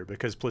the other?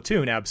 Because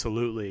Platoon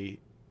absolutely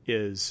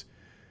is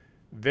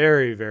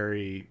very,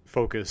 very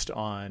focused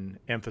on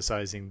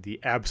emphasizing the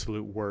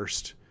absolute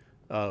worst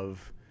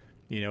of,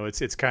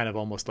 it's kind of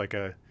almost like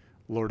a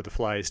Lord of the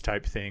Flies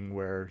type thing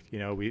where,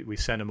 we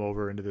send them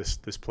over into this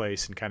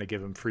place and kind of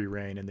give them free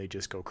reign and they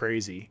just go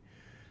crazy.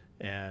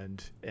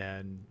 And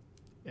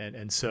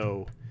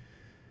so,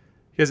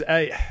 because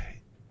I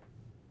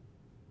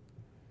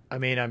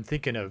mean, I'm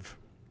thinking of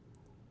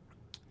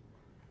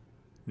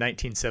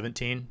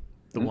 1917,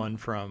 the one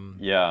from,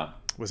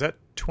 was that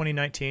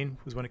 2019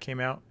 was when it came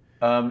out?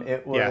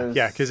 It was,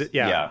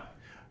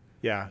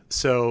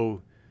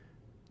 So,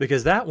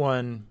 because that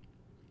one,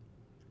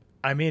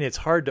 I mean, it's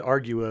hard to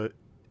argue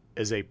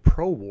as a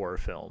pro-war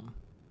film,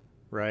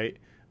 right?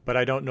 But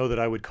I don't know that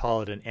I would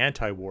call it an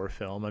anti-war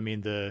film. I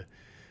mean,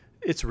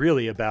 it's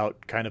really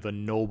about kind of a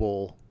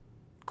noble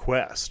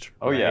quest.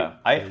 Oh, right? yeah.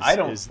 I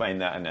don't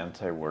find that an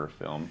anti-war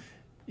film.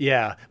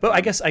 Yeah, but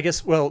I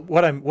guess. Well,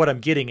 what I'm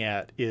getting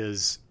at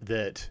is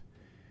that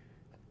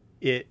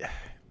it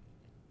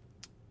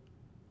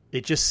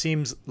just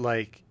seems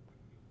like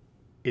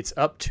it's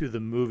up to the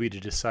movie to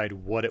decide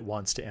what it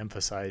wants to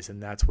emphasize,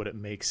 and that's what it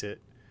makes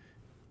it.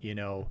 You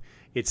know,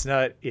 it's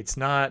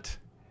not.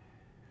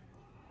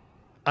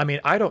 I mean,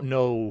 I don't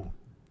know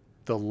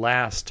the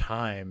last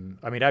time.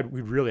 I mean,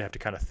 we really have to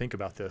kind of think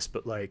about this,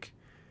 but like,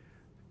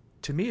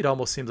 to me, it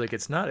almost seems like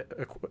it's not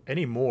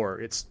anymore.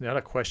 It's not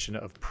a question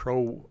of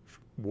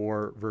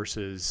pro-war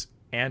versus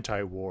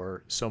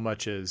anti-war so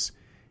much as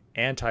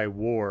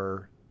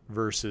anti-war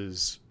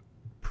versus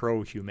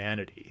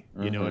pro-humanity.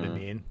 You know what I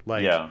mean?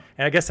 Like, yeah.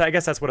 And I guess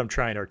that's what I'm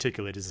trying to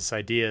articulate is this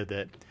idea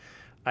that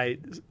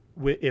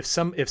if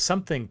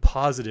something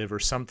positive or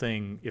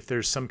something, if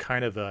there's some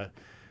kind of a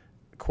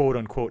quote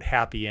unquote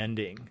happy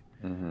ending,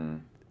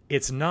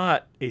 it's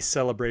not a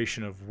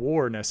celebration of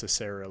war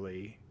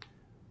necessarily.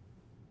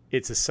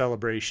 It's a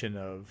celebration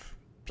of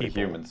people, the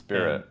human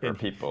spirit, or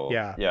people.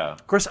 Yeah. Yeah.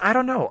 Of course, I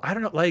don't know.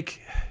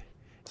 Like,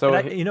 so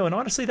and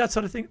honestly, that's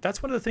one of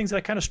the things that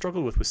I kind of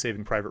struggled with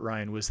Saving Private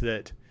Ryan was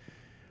that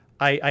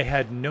I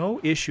had no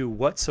issue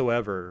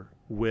whatsoever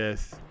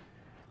with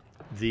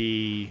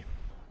the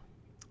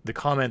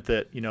comment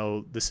that, you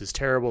know, this is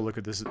terrible. Look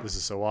at this. This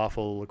is so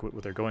awful. Look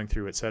what they're going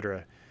through,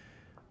 etc.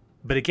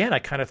 But again, I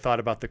kind of thought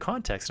about the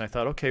context, and I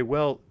thought, okay,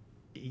 well,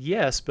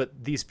 yes, but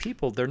these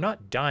people, they're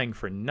not dying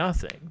for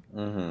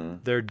nothing.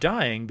 They're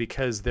dying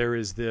because there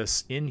is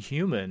this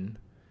inhuman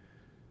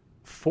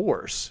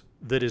force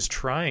that is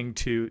trying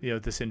to, you know,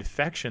 this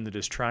infection that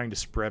is trying to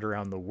spread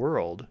around the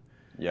world.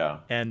 Yeah.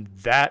 And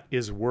that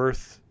is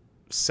worth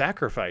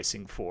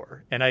sacrificing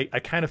for. And I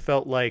kind of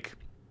felt like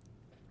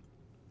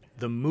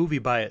the movie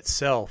by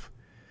itself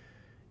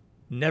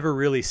never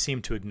really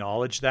seemed to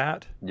acknowledge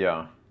that.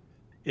 Yeah.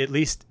 At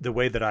least the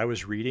way that I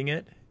was reading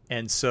it.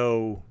 And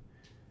so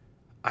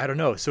I don't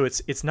know. So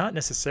it's not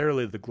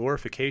necessarily the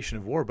glorification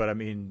of war, but I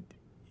mean,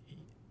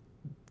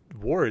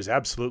 war is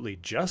absolutely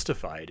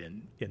justified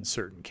in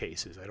certain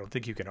cases. I don't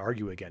think you can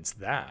argue against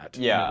that.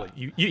 Yeah.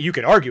 You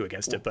can argue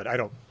against it, but I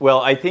don't.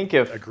 Well, I think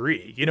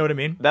agree. You know what I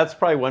mean? That's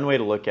probably one way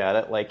to look at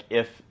it. Like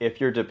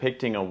if you're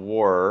depicting a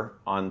war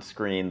on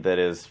screen that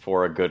is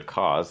for a good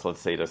cause,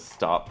 let's say to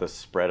stop the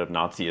spread of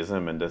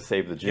Nazism and to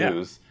save the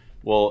Jews,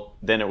 well,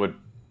 then it would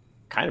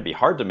kind of be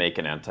hard to make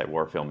an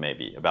anti-war film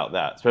maybe about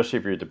that, especially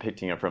if you're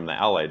depicting it from the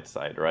Allied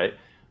side, right?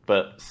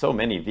 But so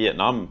many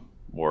Vietnam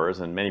wars,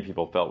 and many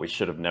people felt we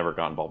should have never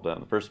got involved in that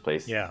in the first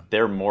place. Yeah.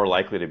 They're more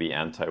likely to be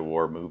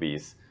anti-war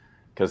movies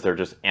because they're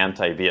just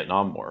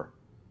anti-Vietnam War.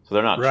 So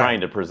they're not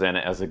trying to present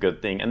it as a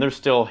good thing. And there's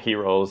still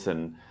heroes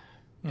and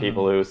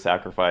people who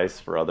sacrifice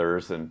for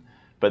others.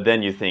 But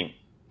then you think,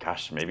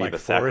 gosh, maybe like the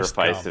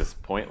sacrifice is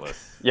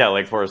pointless. Yeah,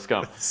 like Forrest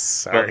Gump.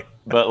 Sorry.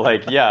 But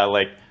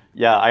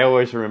I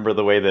always remember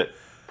the way that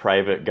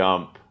Private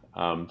Gump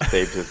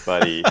saved his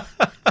buddy,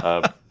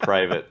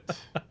 Private,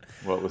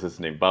 what was his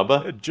name,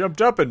 Bubba? It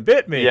jumped up and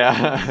bit me.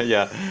 Yeah,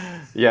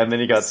 and then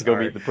he got to go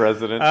meet the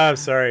president. I'm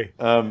sorry.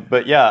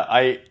 But yeah,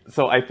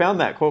 I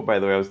found that quote, by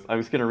the way. I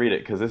was going to read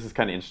it because this is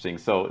kind of interesting.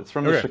 So it's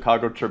from the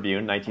Chicago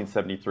Tribune,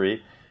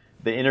 1973.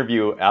 The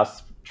viewer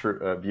asked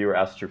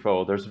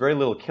Truffaut, "There's very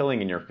little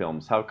killing in your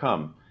films. How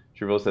come?"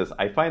 Truffaut says,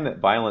 "I find that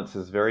violence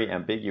is very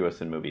ambiguous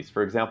in movies.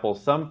 For example,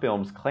 some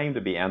films claim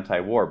to be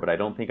anti-war, but I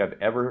don't think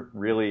I've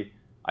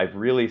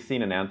really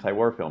seen an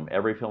anti-war film.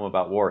 Every film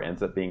about war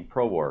ends up being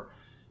pro-war."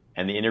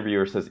 And the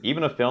interviewer says,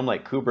 "Even a film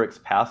like Kubrick's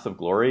Paths of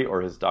Glory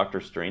or his Dr.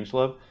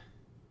 Strangelove,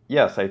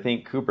 yes, I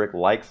think Kubrick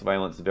likes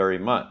violence very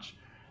much."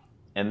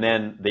 And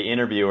then the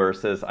interviewer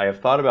says, "I have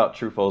thought about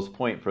Truffaut's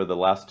point for the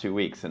last 2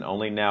 weeks, and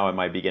only now am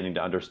I beginning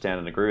to understand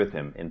and agree with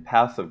him. In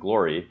Paths of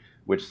Glory,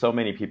 which so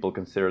many people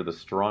consider the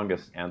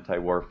strongest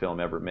anti-war film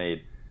ever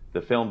made,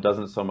 the film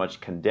doesn't so much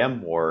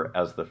condemn war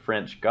as the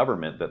French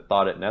government that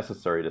thought it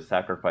necessary to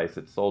sacrifice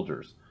its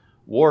soldiers.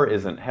 War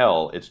isn't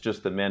hell, it's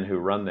just the men who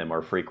run them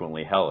are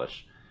frequently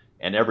hellish.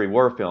 And every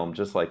war film,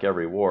 just like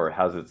every war,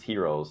 has its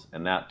heroes,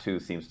 and that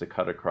too seems to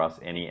cut across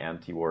any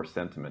anti-war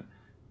sentiment.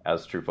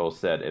 As Truffaut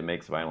said, it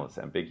makes violence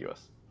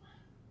ambiguous."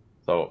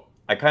 So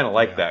I kind of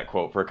like that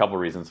quote for a couple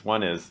of reasons.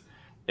 One is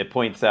it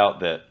points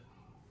out that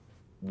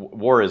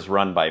war is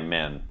run by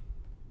men,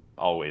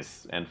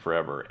 always and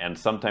forever. And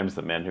sometimes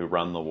the men who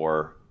run the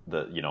war,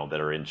 that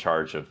are in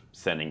charge of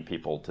sending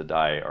people to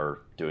die, are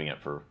doing it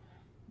for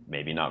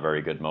maybe not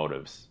very good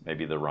motives,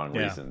 maybe the wrong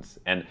reasons,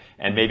 and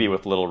maybe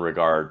with little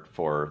regard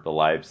for the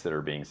lives that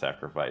are being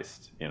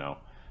sacrificed.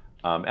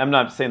 I'm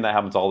not saying that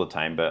happens all the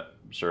time, but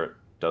I'm sure it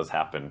does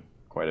happen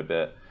quite a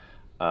bit.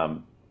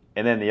 And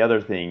then the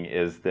other thing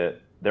is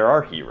that there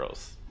are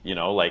heroes.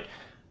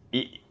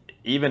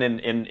 even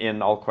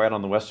in All Quiet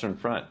on the Western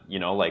Front, you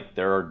know, like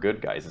there are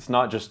good guys. It's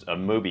not just a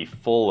movie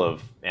full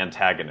of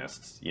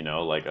antagonists, you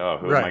know, like, oh,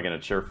 who am I going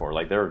to cheer for?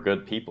 Like there are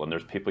good people, and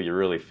there's people you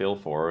really feel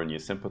for and you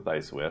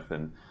sympathize with,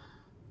 and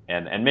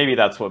maybe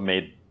that's what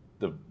made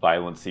the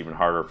violence even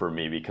harder for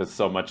me, because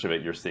so much of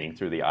it you're seeing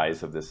through the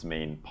eyes of this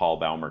main Paul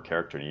Baumer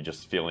character, and you're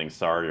just feeling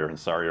sorrier and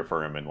sorrier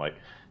for him, and like,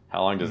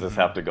 how long does this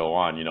have to go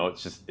on? You know,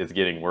 it's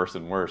getting worse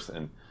and worse,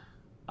 and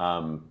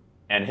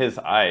his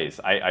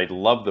eyes, I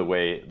love the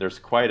way there's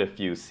quite a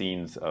few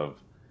scenes of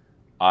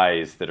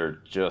eyes that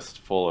are just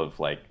full of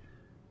like,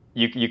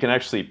 you can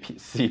actually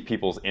see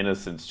people's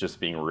innocence just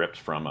being ripped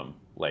from them,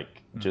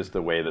 like just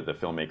the way that the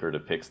filmmaker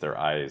depicts their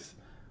eyes,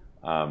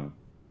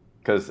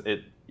 because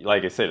it,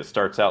 like I said, it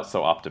starts out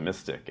so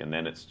optimistic, and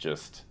then it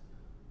just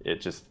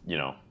you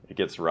know, it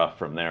gets rough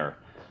from there.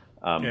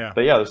 But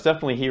yeah, there's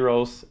definitely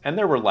heroes, and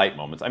there were light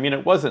moments. I mean,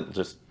 it wasn't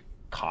just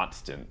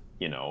constant,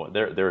 you know.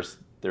 There's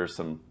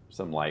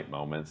some light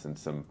moments, and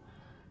some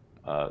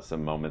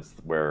moments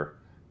where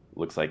it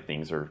looks like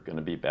things are going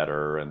to be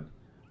better,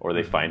 or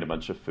they find a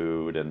bunch of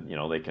food, and you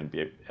know, they can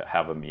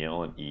have a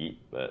meal and eat.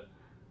 But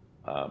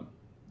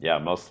yeah,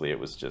 mostly it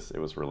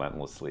was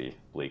relentlessly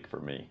bleak for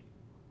me.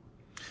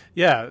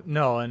 Yeah,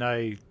 no, and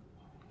I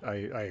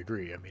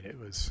agree. I mean, it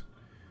was.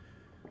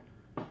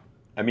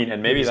 I mean,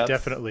 and maybe that's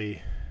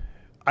definitely.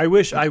 I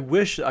wish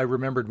I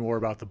remembered more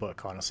about the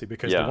book, honestly,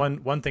 because the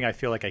one thing I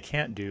feel like I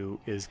can't do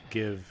is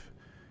give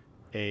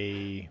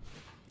an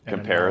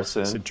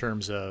comparison in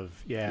terms of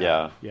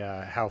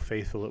how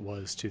faithful it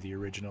was to the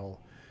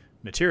original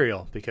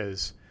material,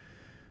 because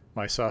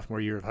my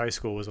sophomore year of high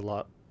school was a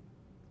lot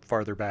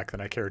farther back than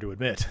I care to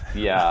admit.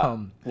 Yeah.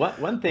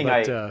 One thing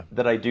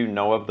that I do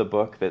know of the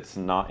book that's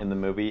not in the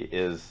movie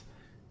is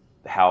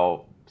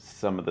how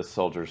some of the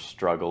soldiers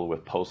struggle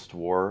with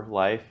post-war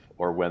life,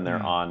 or when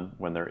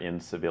they're in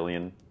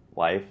civilian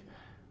life.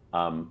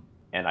 And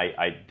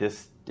it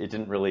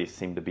didn't really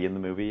seem to be in the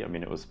movie. I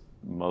mean, it was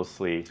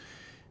mostly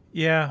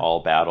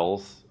all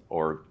battles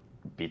or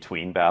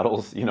between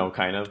battles, you know,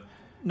 kind of.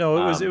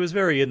 No, it was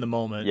very in the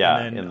moment. Yeah,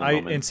 and then in the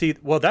moment. And see,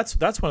 well, that's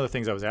one of the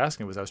things I was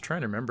asking, was I was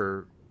trying to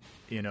remember,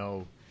 you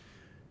know,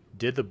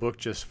 did the book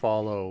just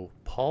follow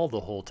Paul the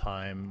whole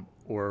time,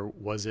 or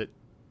was it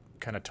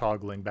kind of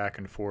toggling back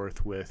and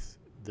forth with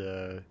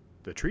the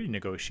treaty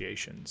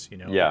negotiations? You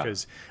know,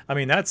 because I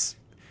mean, that's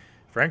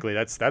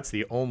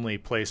the only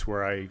place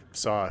where I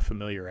saw a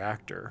familiar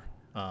actor.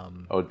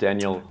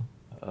 Daniel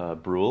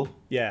Bruhl.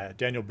 Yeah,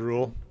 Daniel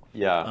Bruhl.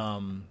 Yeah.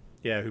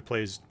 Who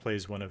plays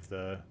one of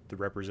the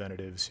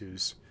representatives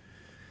who's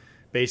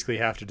basically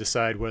have to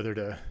decide whether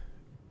to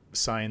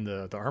sign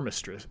the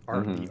armistice.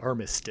 The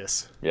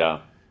armistice.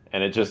 Yeah,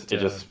 and it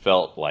just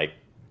felt like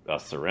a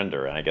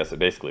surrender, and I guess it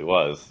basically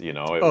was. You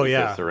know, it was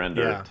a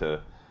surrender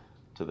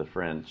to the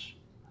French.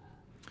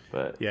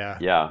 But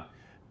yeah.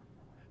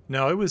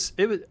 No, it was.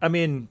 I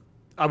mean,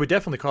 I would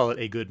definitely call it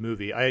a good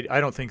movie.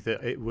 I don't think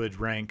that it would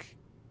rank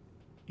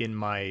in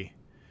my.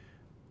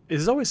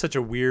 It's always such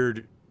a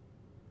weird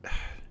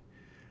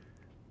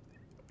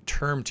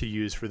term to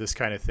use for this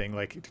kind of thing.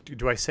 Like,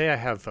 do I say I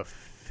have a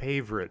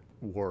favorite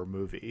war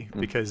movie?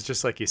 Because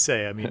just like you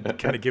say, I mean,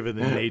 kind of given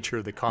the nature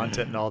of the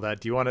content and all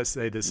that, do you want to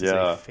say this is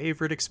a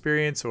favorite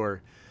experience,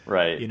 or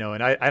you know?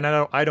 And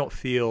I don't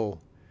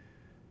feel,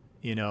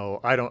 you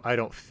know, I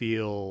don't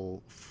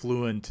feel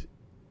fluent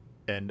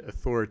and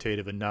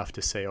authoritative enough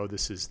to say, oh,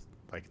 this is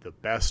like the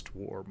best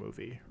war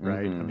movie,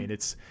 right? I mean,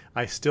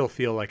 I still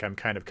feel like I'm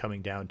kind of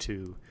coming down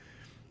to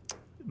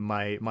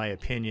my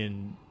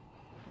opinion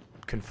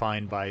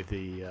confined by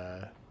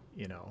the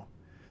you know,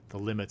 the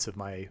limits of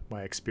my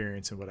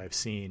experience and what I've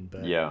seen,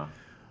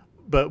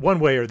 but one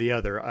way or the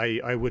other,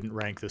 I wouldn't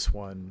rank this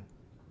one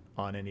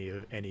on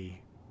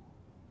any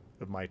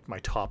of my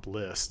top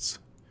lists.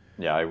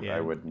 I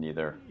wouldn't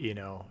either, you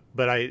know,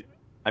 but I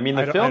mean,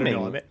 the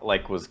filming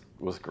like was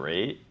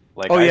great.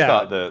 Like, I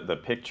thought the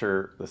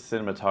picture, the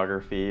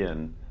cinematography,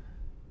 and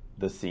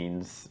the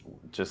scenes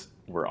just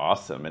were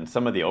awesome. And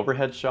some of the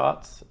overhead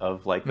shots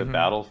of like the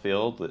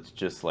battlefield, it's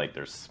just like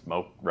there's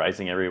smoke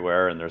rising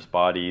everywhere, and there's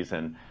bodies,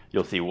 and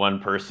you'll see one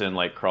person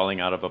like crawling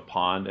out of a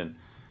pond. And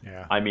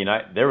I mean,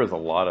 there was a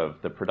lot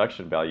of the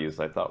production values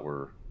I thought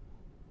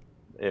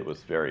it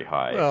was very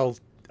high. Well,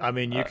 I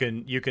mean,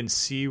 you can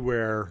see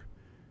where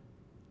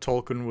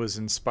Tolkien was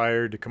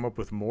inspired to come up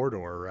with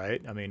Mordor,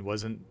 right? I mean,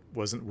 wasn't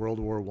World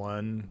War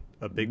I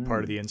a big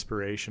part of the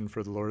inspiration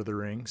for the Lord of the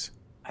Rings?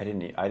 I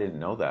didn't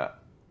know that.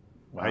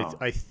 Wow.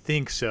 I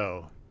think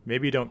so.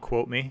 Maybe don't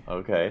quote me.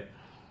 Okay.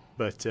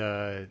 But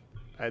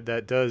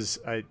that does,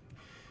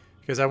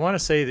 because I want to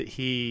say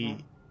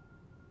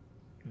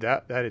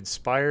that that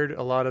inspired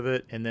a lot of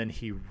it, and then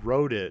he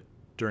wrote it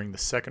during the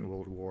Second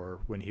World War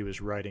when he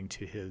was writing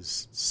to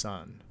his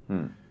son.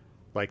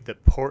 Like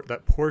that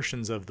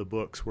portions of the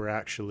books were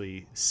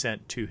actually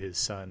sent to his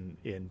son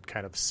in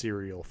kind of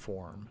serial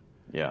form.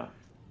 Yeah.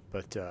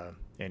 But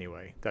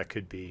anyway, that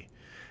could be.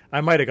 I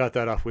might have got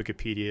that off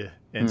Wikipedia,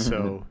 and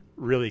so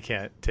really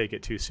can't take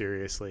it too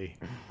seriously.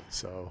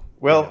 So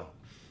well,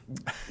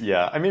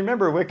 yeah. I mean,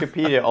 remember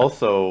Wikipedia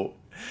also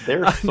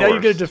Their source. Now you're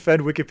going to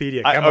defend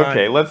Wikipedia. Come on.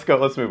 Okay, let's go.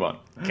 Let's move on.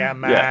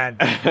 Come on.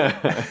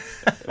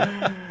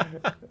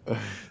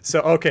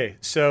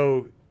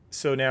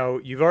 So now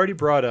you've already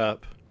brought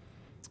up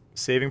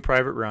Saving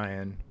Private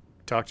Ryan.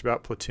 Talked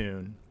about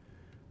Platoon.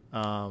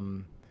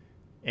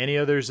 Any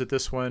others that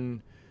this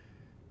one?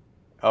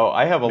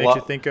 I have a lot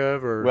you think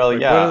of, or well,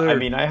 yeah. I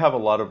mean, I have a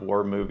lot of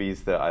war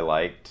movies that I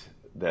liked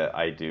that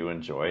I do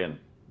enjoy and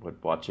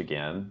would watch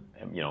again.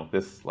 And,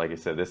 this, like I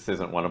said, this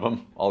isn't one of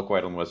them. All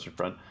Quiet on the Western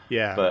Front.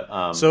 Yeah.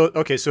 But so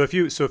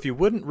if you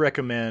wouldn't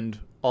recommend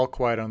All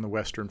Quiet on the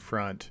Western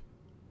Front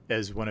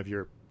as one of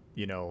your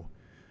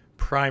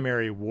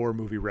primary war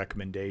movie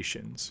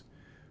recommendations,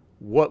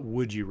 what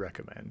would you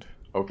recommend?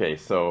 Okay,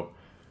 so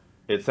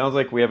it sounds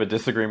like we have a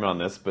disagreement on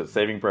this, but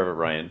Saving Private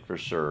Ryan for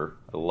sure.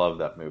 I love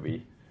that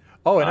movie.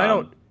 Oh,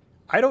 and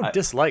I don't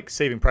dislike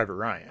Saving Private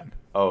Ryan.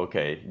 Oh,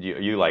 okay.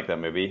 You like that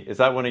movie? Is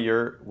that one of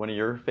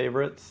your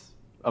favorites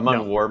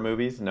among war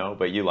movies? No,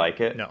 but you like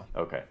it? No.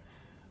 Okay.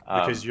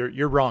 Because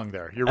you're wrong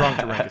there. You're wrong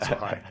to rank it so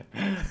high.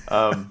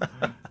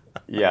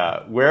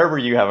 Yeah, wherever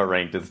you have it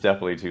ranked, it's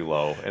definitely too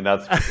low, and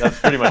that's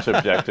pretty much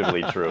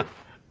objectively true.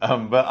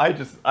 But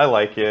I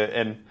like it,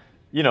 and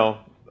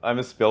I'm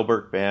a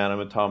Spielberg fan. I'm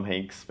a Tom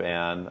Hanks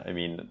fan. I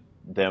mean,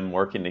 them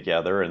working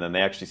together, and then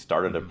they actually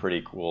started a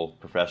pretty cool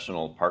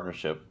professional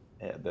partnership.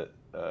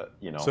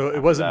 So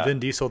it wasn't Vin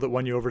Diesel that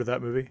won you over to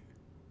that movie?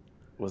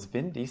 Was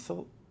Vin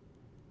Diesel?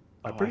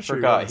 I'm pretty sure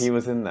he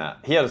was in that.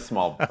 He had a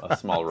small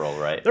role,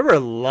 right? There were a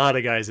lot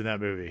of guys in that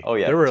movie. Oh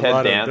yeah, there was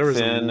a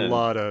Danson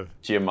lot of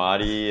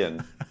Giamatti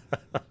and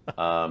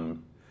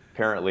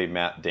apparently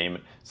Matt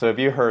Damon. So have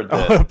you heard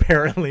that?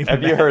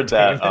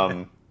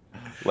 That?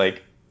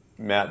 Like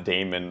Matt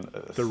Damon,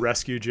 the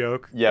rescue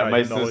joke. Yeah,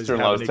 my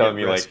sister-in-law was telling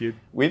me rescued.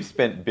 We've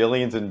spent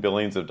billions and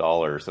billions of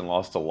dollars and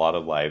lost a lot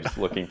of lives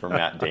looking for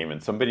Matt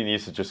Damon. Somebody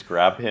needs to just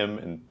grab him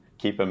and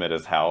keep him at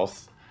his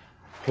house,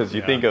 because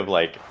you think of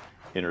like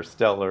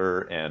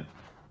Interstellar and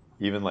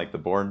even like the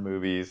Bourne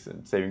movies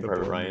and Saving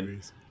Private Ryan.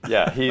 Movies.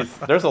 Yeah,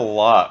 there's a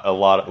lot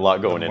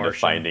going into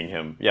finding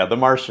him. Yeah, The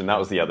Martian, that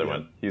was the other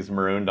one. He's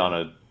marooned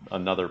on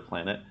another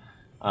planet.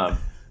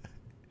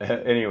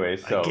 Anyway,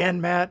 so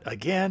again, Matt,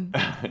 again.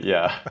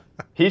 Yeah,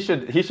 he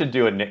should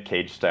do a Nick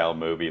Cage style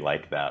movie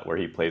like that, where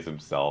he plays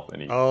himself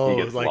and he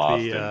gets like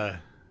lost. The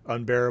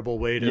unbearable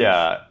weight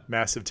of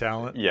massive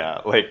talent. Yeah,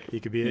 like he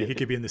could be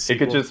in the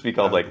sequel. It could just be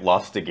called like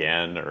Lost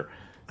Again or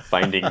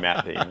Finding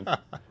Matt Damon.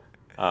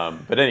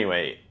 But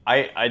anyway,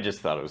 I just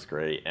thought it was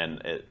great,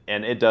 and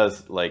it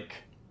does like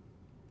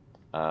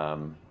I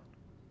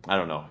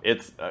don't know,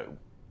 it's.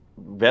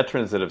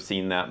 Veterans that have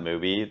seen that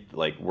movie,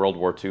 like World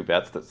War II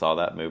vets that saw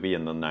that movie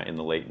in the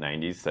late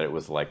 90s, said it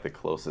was like the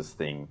closest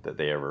thing that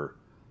they ever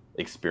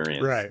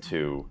experienced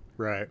to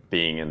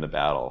being in the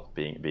battle,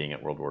 being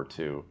at World War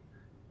II.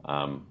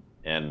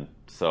 And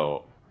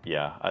so,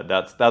 yeah,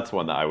 that's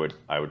one that I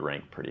would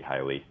rank pretty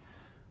highly.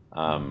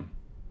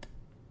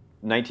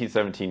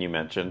 1917 you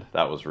mentioned,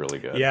 that was really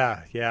good.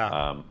 Yeah.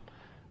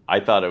 I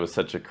thought it was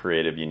such a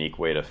creative, unique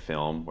way to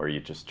film, where you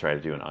just try to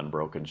do an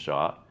unbroken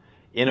shot.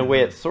 In a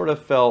way, it sort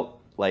of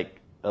felt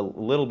like a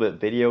little bit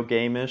video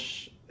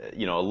game-ish, a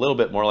little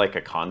bit more like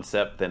a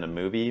concept than a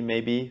movie,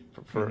 maybe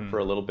for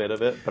a little bit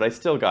of it. But I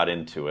still got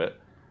into it.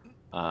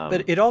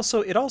 But it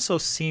also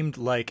seemed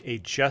like a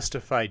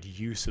justified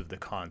use of the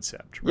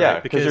concept, right? Yeah,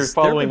 because you're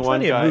following there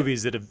have been plenty of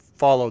movies that have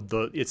followed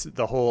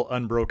the whole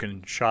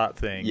unbroken shot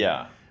thing.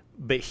 Yeah.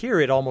 But here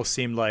it almost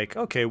seemed like,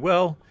 okay,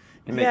 well,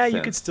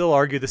 you could still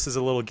argue this is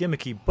a little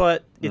gimmicky,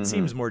 but it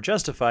seems more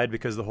justified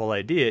because the whole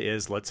idea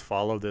is let's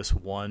follow this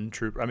one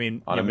troop. I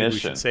mean, maybe we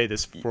should say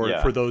this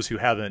for those who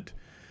haven't,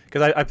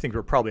 because I think there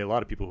are probably a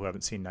lot of people who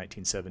haven't seen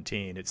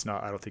 1917. It's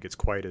not. I don't think it's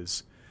quite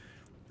as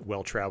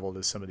well traveled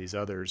as some of these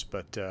others,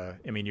 but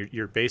I mean,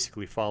 you're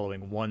basically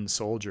following one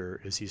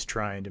soldier as he's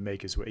trying to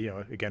make his way.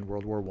 Again,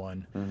 World War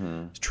I,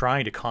 he's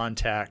trying to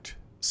contact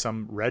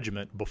some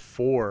regiment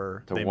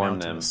before they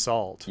mount an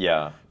assault.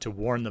 Yeah, to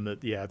warn them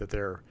that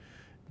they're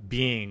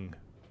being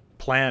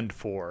planned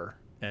for,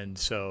 and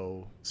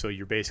so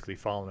you're basically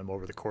following them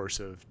over the course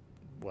of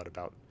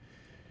about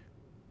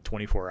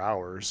 24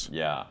 hours.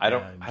 Yeah, I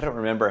don't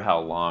remember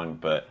how long,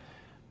 but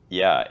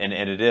yeah, and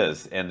it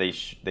is, and they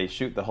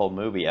shoot the whole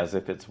movie as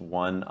if it's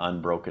one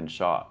unbroken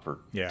shot for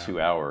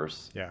 2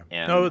 hours. Yeah,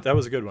 no, that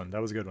was a good one.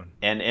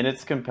 And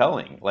it's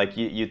compelling. Like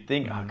you'd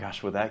think, oh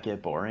gosh, would that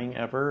get boring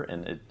ever?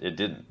 And it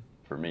didn't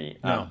for me.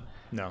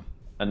 No.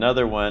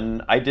 Another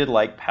one, I did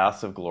like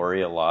Paths of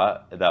Glory a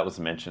lot. That was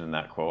mentioned in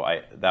that quote.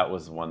 That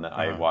was one that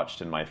I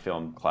watched in my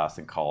film class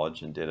in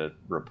college and did a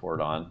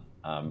report on.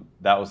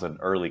 That was an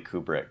early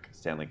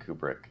Stanley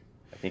Kubrick.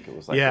 I think it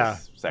was like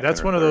his second that's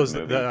or one of those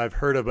movie. that I've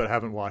heard of but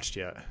haven't watched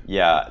yet.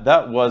 Yeah,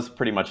 that was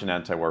pretty much an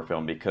anti-war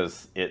film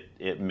because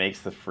it makes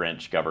the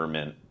French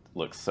government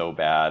look so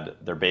bad.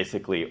 They're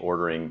basically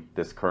ordering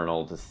this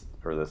colonel I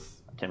can't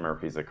remember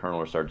if he's a colonel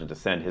or sergeant, to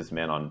send his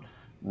men on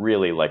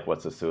really like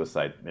what's a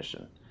suicide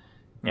mission.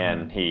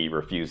 And he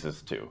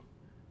refuses to.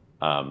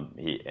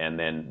 And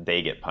then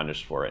they get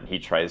punished for it. And he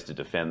tries to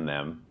defend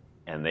them,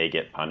 and they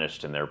get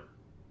punished, and they're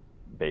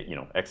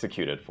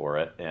executed for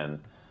it.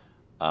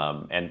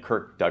 And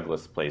Kirk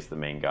Douglas plays the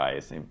main guy.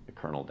 His name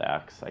Colonel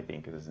Dax, I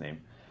think is his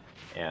name,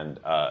 and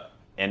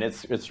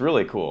it's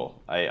really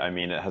cool. I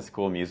mean, it has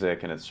cool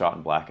music and it's shot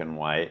in black and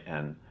white,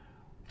 and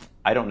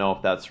I don't know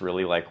if that's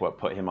really like what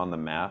put him on the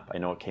map. I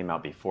know it came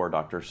out before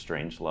Doctor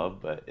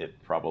Strangelove, but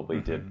it probably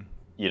did,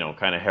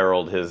 kind of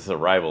herald his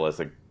arrival as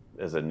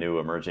a new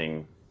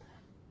emerging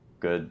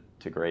good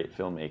to great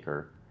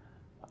filmmaker.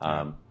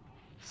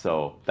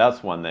 So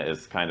that's one that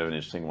is kind of an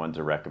interesting one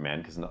to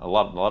recommend, because a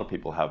lot of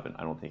people haven't,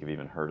 I don't think, have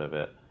even heard of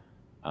it.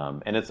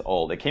 And it's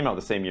old. It came out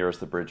the same year as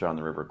The Bridge on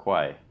the River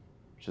Kwai,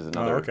 which is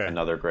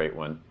another great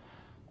one.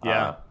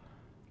 Yeah.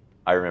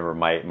 I remember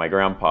my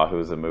grandpa,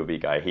 who's a movie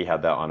guy, he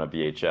had that on a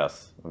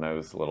VHS when I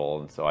was little,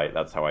 and so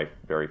that's how I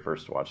very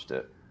first watched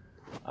it.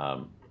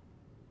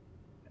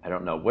 I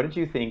don't know. What did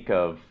you think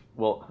of?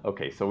 Well,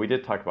 okay, so we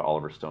did talk about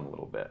Oliver Stone a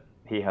little bit.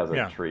 He has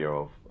a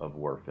trio of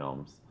war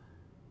films: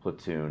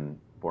 Platoon,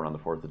 Born on the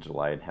 4th of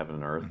July, and Heaven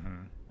and Earth.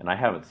 And I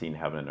haven't seen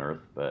Heaven and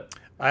Earth, but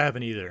I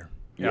haven't either.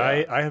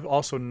 Yeah, I have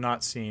also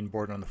not seen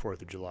Born on the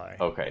 4th of July.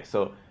 Okay,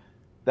 so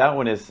that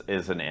one is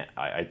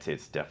I'd say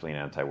it's definitely an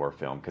anti-war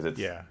film, because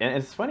and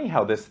it's funny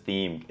how this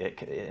theme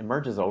it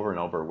emerges over and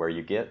over, where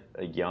you get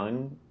a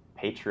young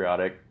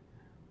patriotic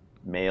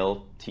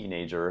male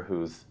teenager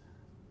who's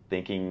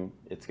thinking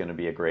it's going to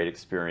be a great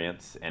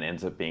experience and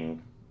ends up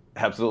being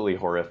absolutely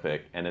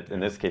horrific. And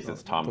in this case,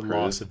 it's Tom Cruise. The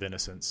loss of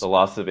innocence. The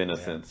loss of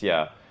innocence,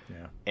 yeah.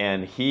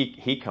 And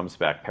he comes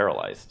back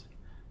paralyzed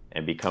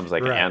and becomes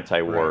like an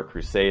anti-war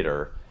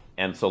crusader.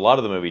 And so a lot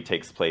of the movie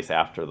takes place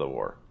after the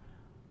war.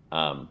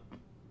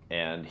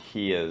 And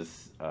he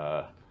is,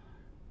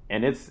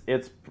 and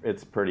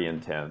it's pretty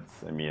intense.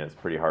 I mean, it's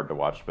pretty hard to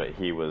watch, but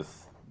he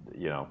was,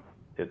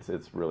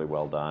 it's really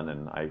well done,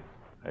 and I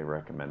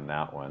recommend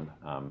that one.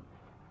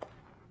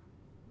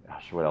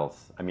 Gosh, what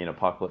else? I mean,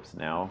 Apocalypse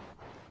Now.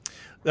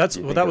 That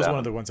was one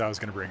of the ones I was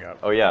going to bring up.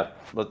 Oh yeah,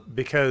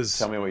 because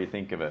tell me what you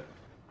think of it.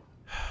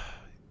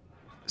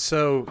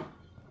 So,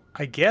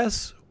 I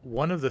guess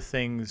one of the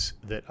things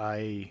that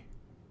I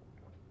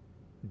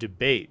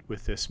debate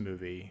with this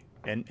movie,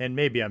 and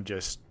maybe I'm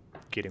just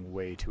getting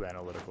way too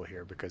analytical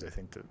here, because I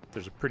think that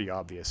there's a pretty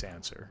obvious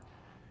answer,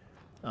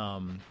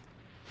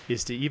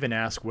 is to even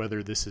ask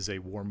whether this is a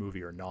war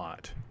movie or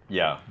not.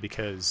 Yeah.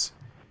 Because,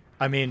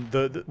 I mean,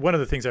 the one of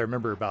the things I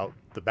remember about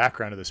the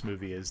background of this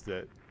movie is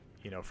that,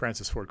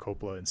 Francis Ford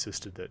Coppola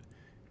insisted that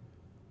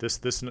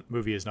this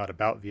movie is not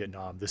about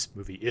Vietnam. This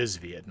movie is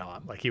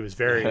Vietnam. Like, he was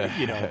very,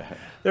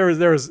 there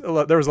was a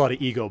lot of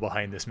ego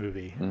behind this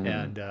movie,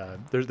 and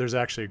there's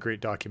actually a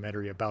great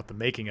documentary about the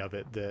making of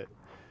it that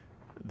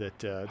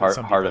Heart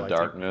of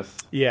Darkness.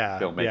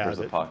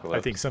 Filmmakers Apocalypse.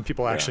 I think some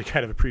people actually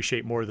kind of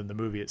appreciate more than the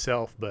movie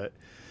itself, but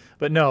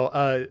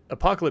no,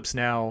 Apocalypse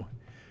Now,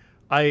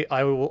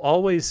 I will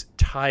always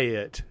tie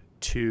it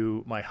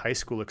to my high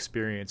school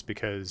experience,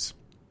 because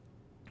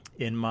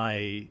in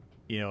my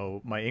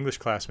English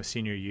class my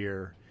senior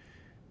year,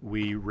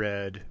 we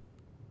read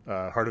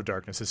Heart of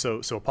Darkness.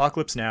 And so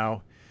Apocalypse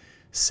Now,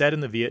 set in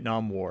the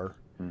Vietnam War,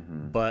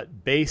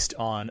 but based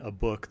on a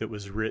book that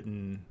was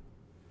written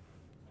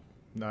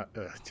not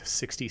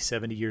 60,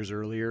 70 years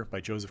earlier by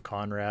Joseph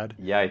Conrad.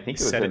 Yeah, I think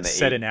it was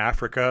set in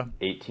Africa.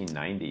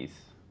 1890s.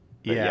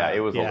 But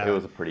it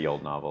was a pretty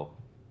old novel.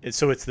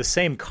 So it's the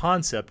same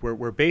concept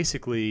where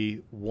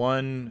basically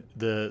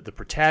the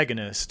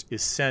protagonist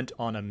is sent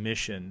on a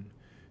mission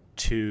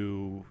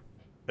to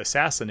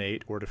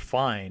assassinate or to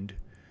find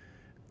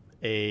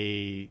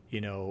a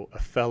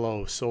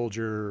fellow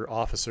soldier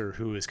officer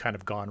who has kind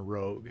of gone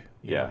rogue.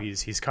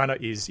 He's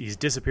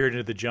disappeared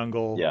into the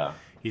jungle. Yeah.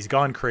 He's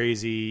gone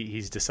crazy.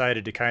 He's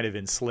decided to kind of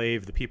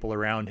enslave the people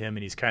around him,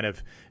 and he's kind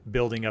of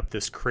building up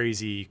this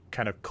crazy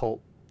kind of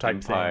cult type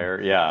empire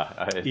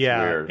thing. It's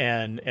weird.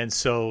 And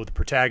so the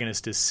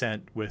protagonist is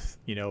sent with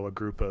a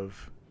group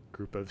of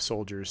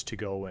soldiers to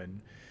go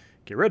and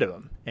get rid of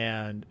him.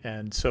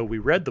 And so we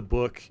read the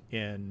book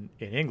in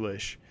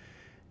English,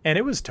 and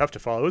it was tough to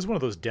follow. It was one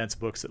of those dense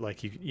books that,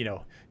 like,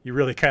 you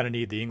really kind of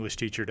need the English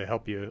teacher to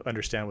help you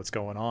understand what's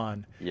going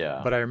on.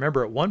 Yeah. But I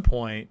remember at one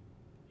point,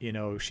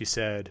 she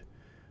said,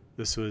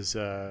 this was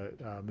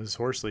Mrs.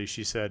 Horsley.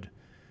 She said,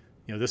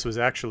 this was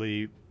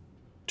actually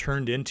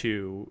turned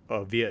into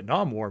a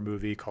Vietnam War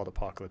movie called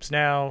Apocalypse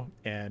Now,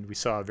 and we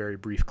saw a very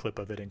brief clip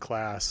of it in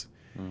class.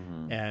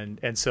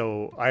 And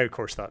so I, of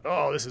course, thought,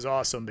 oh, this is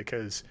awesome,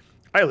 because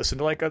I listened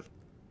to like a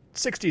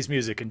 60s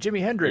music and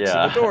Jimi Hendrix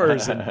and the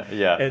Doors,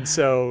 and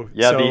so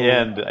the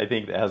end, I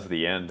think, has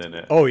the end in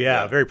it. Oh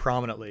yeah, very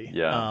prominently.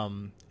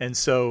 And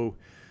so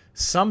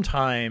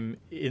sometime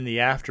in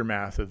the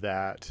aftermath of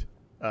that,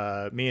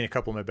 me and a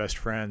couple of my best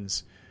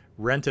friends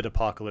rented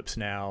Apocalypse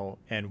Now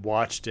and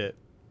watched it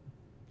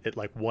at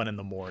like 1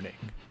 a.m.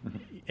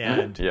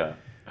 And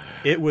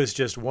it was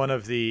just one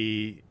of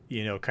the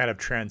kind of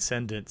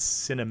transcendent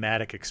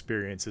cinematic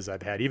experiences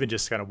I've had. Even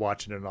just kind of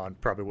watching it on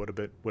probably would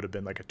have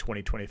been like a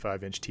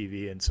 25-inch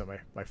TV in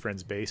my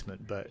friend's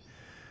basement.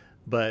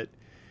 But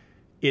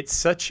it's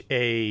such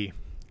a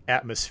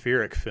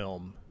atmospheric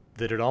film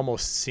that it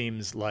almost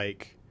seems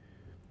like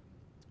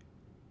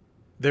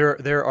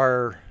there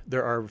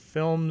are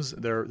films,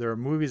 there are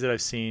movies that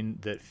I've seen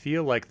that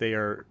feel like they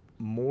are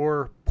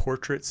more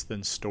portraits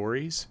than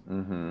stories.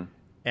 Mm-hmm.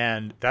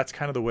 And that's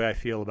kind of the way I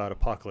feel about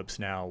Apocalypse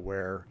Now,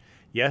 where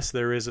yes,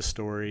 there is a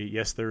story,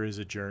 yes, there is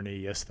a journey,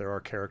 yes, there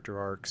are character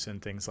arcs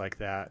and things like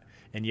that.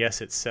 And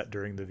yes, it's set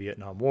during the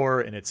Vietnam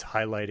War, and it's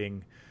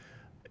highlighting,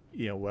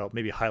 well,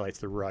 maybe highlights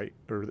the right,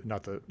 or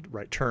not the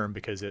right term,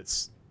 because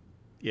it's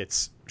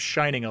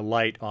shining a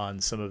light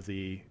on some of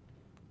the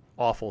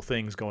awful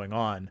things going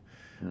on.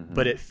 Mm-hmm.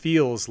 But it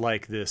feels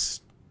like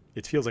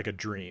a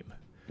dream.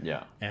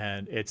 Yeah.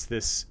 And it's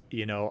this,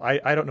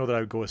 I don't know that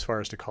I would go as far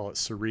as to call it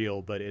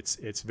surreal, but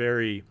it's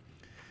very,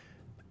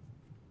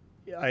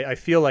 I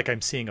feel like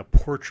I'm seeing a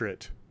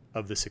portrait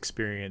of this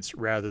experience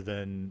rather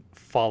than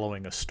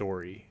following a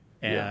story.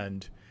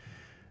 And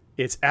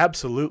it's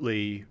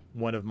absolutely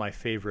one of my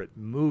favorite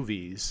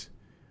movies.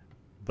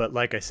 But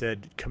like I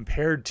said,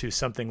 compared to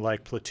something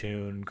like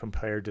Platoon,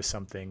 compared to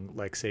something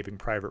like Saving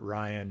Private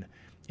Ryan,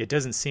 it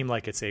doesn't seem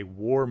like it's a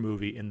war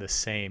movie in the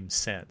same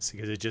sense,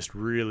 because it just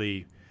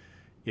really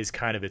is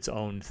kind of its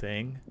own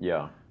thing.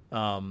 Yeah.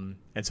 And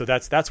so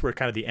that's where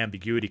kind of the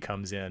ambiguity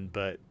comes in.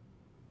 But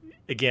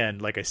again,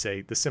 like I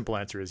say, the simple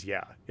answer is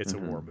it's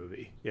mm-hmm. a war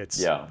movie.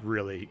 It's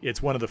really,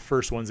 it's one of the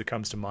first ones that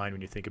comes to mind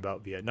when you think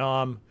about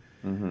Vietnam.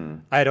 Mm-hmm.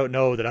 I don't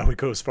know that I would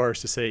go as far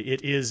as to say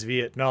it is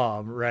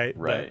Vietnam, right?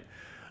 Right.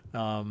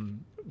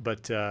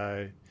 But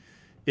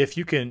if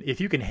you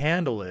can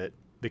handle it,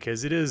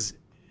 because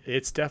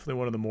it's definitely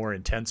one of the more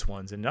intense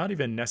ones, and not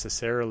even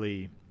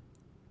necessarily,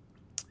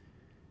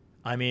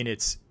 I mean,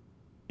 it's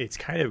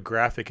kind of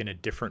graphic in a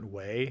different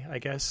way, I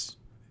guess,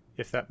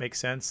 if that makes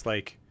sense.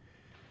 Like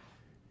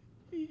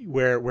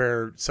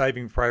where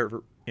Saving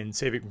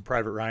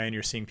Private Ryan,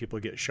 you're seeing people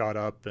get shot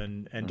up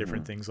and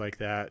different things like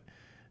that.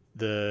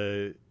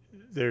 There's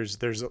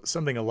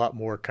something a lot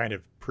more kind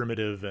of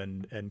primitive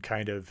and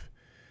kind of,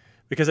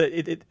 because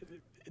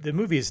the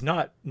movie is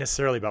not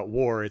necessarily about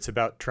war. It's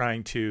about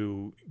trying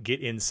to get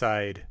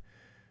inside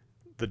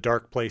the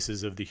dark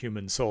places of the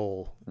human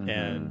soul.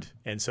 And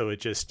so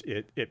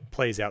it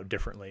plays out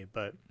differently,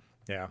 but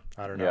I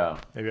don't know. Yeah.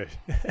 Maybe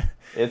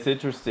it's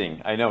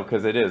interesting. I know,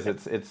 because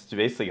it's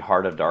basically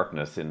Heart of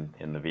Darkness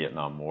in the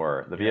Vietnam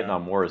War. The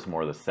Vietnam War is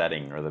more the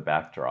setting or the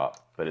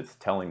backdrop, but it's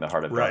telling the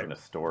Heart of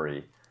Darkness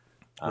story.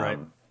 Right.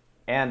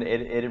 And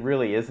it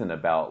really isn't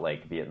about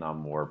like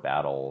Vietnam War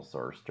battles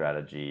or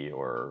strategy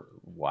or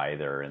why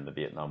they're in the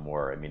Vietnam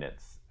War. I mean,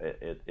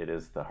 it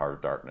is the Heart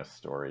of Darkness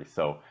story.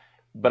 So,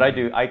 but I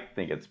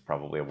think it's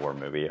probably a war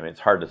movie. I mean, it's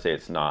hard to say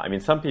it's not. I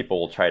mean, some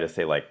people will try to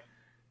say like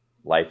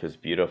Life is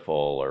Beautiful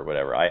or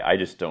whatever. I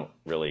just don't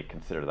really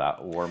consider that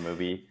a war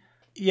movie.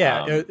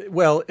 Yeah.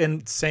 Well,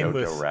 and same Jojo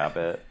with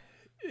Rabbit.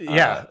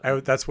 Yeah,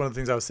 that's one of the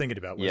things I was thinking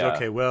about. Was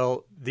okay,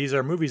 well, these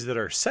are movies that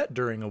are set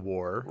during a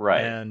war,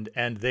 right?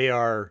 And they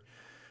are,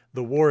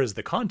 the war is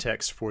the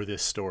context for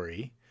this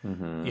story,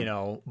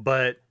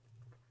 But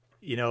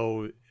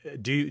do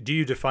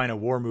you define a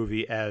war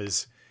movie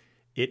as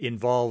it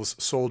involves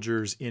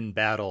soldiers in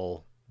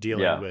battle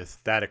dealing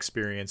with that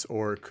experience,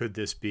 or could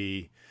this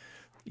be,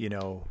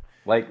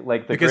 like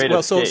the because Great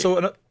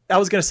Escape? I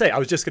was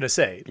just gonna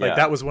say, like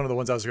that was one of the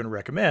ones I was going to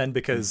recommend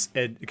because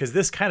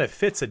this kind of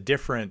fits a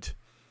different.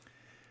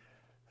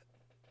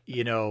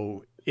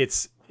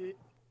 It's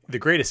The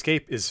Great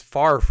Escape is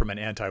far from an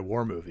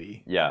anti-war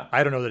movie. Yeah.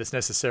 I don't know that it's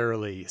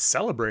necessarily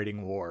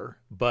celebrating war,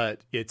 but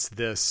it's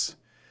this,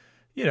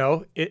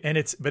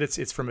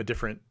 it's from a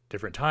different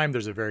time.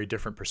 There's a very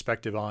different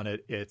perspective on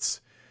it.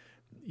 It's,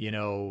 a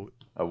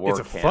war it's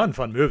a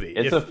fun movie.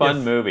 It's a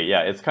fun movie.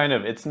 Yeah.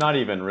 It's not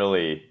even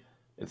really,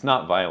 it's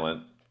not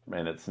violent.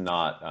 And it's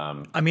not.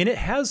 I mean, it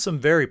has some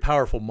very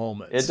powerful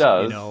moments. It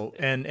does,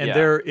 and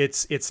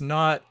it's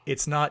not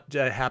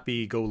a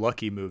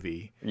happy-go-lucky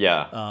movie.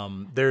 Yeah.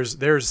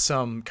 There's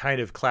some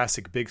kind of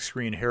classic big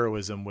screen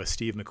heroism with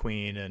Steve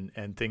McQueen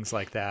and things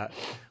like that.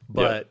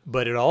 But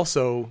it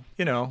also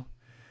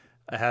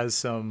has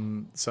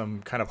some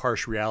kind of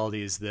harsh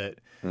realities that,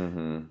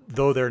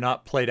 though they're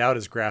not played out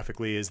as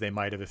graphically as they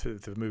might have if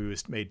the movie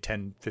was made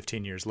 10,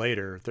 15 years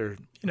later,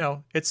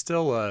 it's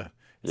still a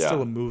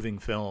moving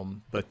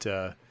film, but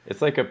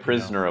it's like a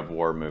prisoner of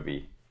war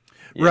movie,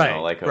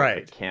 like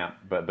a camp,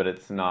 but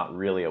it's not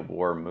really a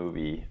war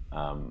movie.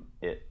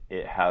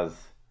 It has,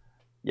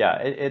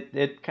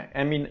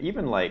 I mean,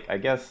 even like I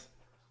guess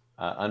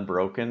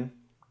Unbroken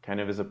kind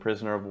of is a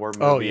prisoner of war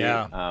movie.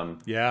 Oh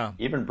yeah,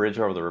 Even Bridge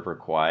Over the River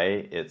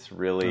Kwai, it's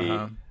really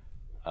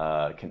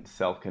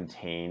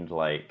self-contained.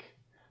 Like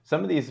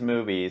some of these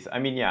movies, I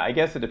mean, I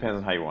guess it depends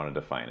on how you want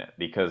to define it,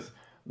 because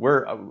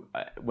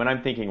when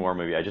I'm thinking war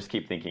movie, I just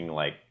keep thinking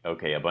like,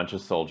 okay, a bunch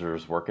of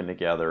soldiers working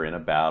together in a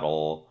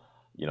battle,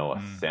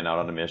 sent out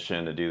on a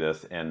mission to do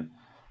this, and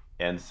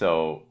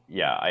so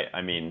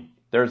I mean,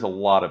 there's a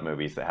lot of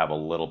movies that have a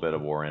little bit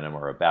of war in them,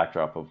 or a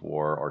backdrop of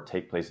war, or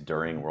take place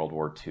during World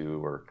War II,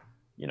 or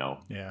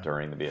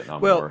during the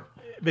Vietnam War.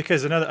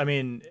 Because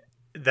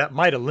that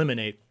might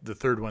eliminate the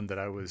third one that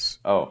I was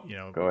go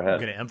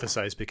ahead, going to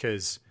emphasize,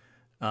 because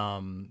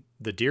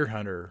The Deer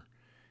Hunter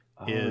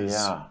is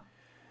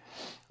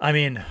I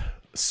mean,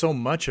 so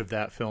much of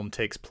that film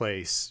takes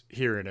place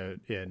here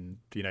in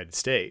the United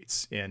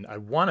States, and I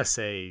want to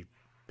say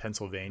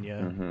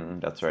Pennsylvania.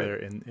 That's right. There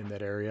in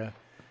that area,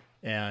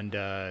 and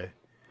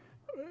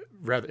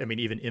rather, I mean,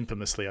 even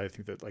infamously, I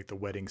think that like the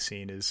wedding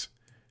scene is.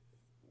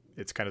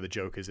 It's kind of the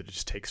joke is that it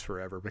just takes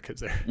forever because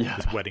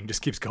this wedding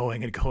just keeps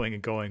going and going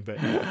and going. But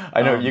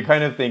I know you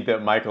kind of think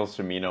that Michael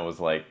Cimino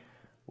was like,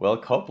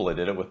 well, Coppola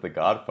did it with The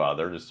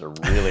Godfather, just a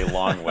really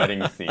long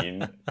wedding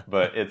scene,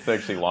 but it's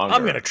actually longer.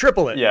 I'm going to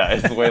triple it. Yeah,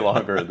 it's way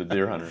longer than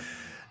Deer Hunter.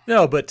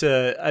 No, but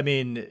I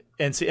mean,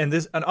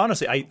 and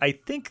honestly, I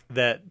think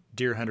that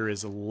Deer Hunter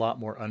is a lot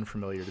more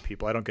unfamiliar to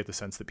people. I don't get the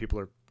sense that people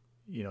are,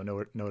 know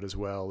it as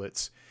well.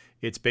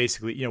 It's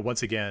basically,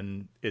 once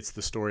again, it's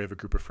the story of a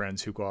group of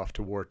friends who go off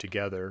to war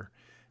together,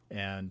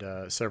 and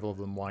several of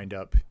them wind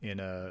up in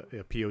a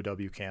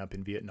POW camp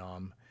in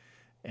Vietnam,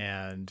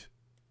 and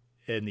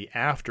in the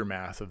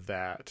aftermath of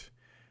that,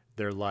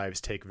 their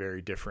lives take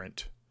very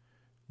different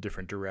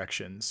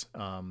directions.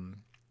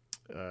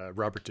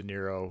 Robert De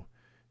Niro,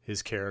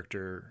 his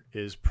character,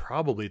 is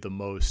probably the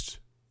most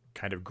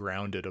kind of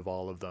grounded of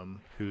all of them,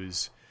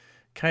 who's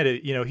kind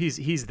of,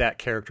 he's that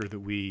character that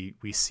we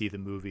see the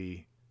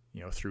movie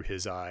through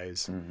his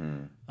eyes.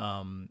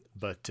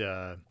 But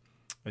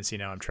and see,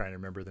 now I'm trying to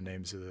remember the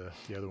names of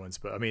the other ones.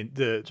 But I mean,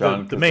 the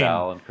main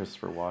and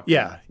Christopher Walken.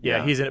 Yeah,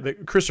 he's in it.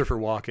 But Christopher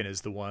Walken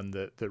is the one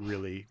that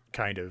really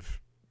kind of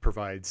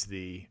provides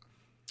the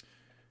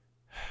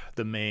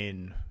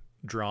main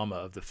drama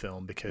of the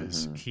film,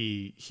 because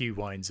he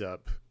winds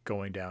up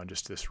going down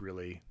just this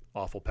really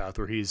awful path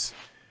where he's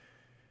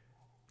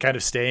kind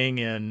of staying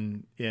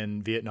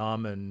in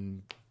Vietnam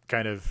and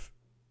kind of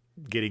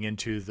getting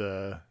into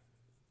the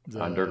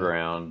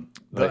underground,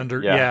 like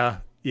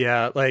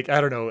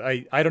I don't know,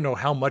 I don't know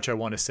how much I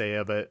want to say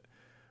of it,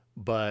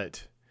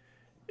 but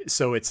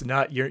so it's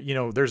not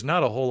there's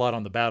not a whole lot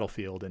on the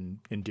battlefield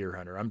in Deer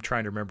Hunter. I'm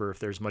trying to remember if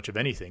there's much of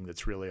anything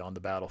that's really on the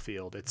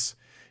battlefield. It's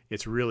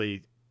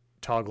really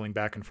toggling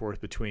back and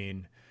forth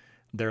between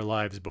their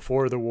lives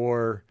before the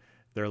war,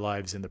 their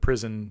lives in the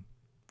prison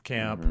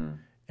camp,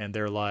 and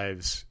their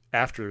lives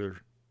after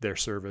their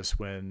service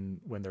when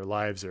their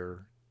lives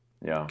are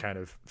kind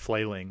of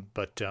flailing.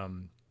 But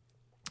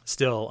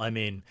still, I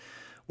mean,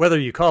 whether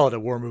you call it a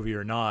war movie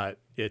or not,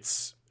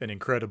 it's an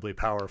incredibly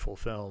powerful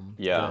film.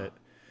 Yeah. That,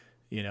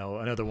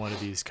 another one of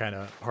these kind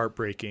of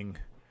heartbreaking,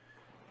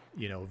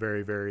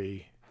 very,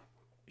 very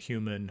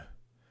human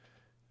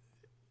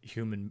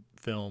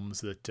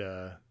films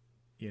that,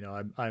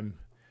 I'm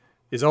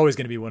is always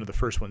going to be one of the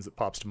first ones that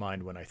pops to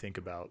mind when I think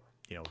about,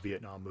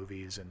 Vietnam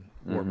movies and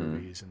war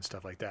movies and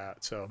stuff like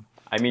that. So,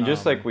 I mean,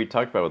 just like we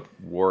talked about with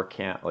war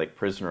camp, like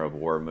prisoner of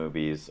war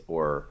movies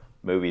or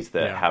movies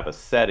that have a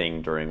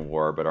setting during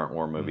war but aren't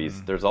war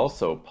movies. There's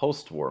also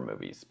post-war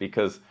movies,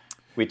 because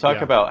we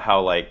talk about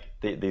how like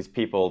these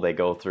people, they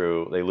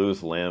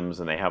lose limbs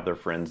and they have their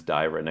friends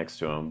die right next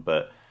to them,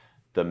 but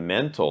the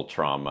mental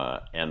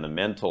trauma and the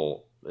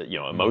mental,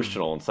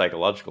 emotional and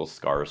psychological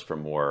scars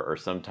from war are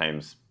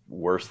sometimes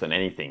worse than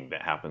anything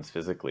that happens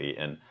physically.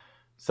 And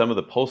some of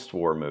the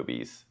post-war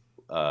movies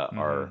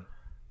are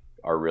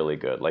really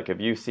good. Like,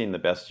 have you seen The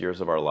Best Years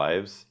of Our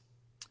Lives?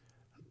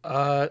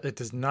 It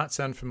does not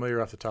sound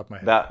familiar off the top of my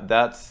head.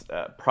 That's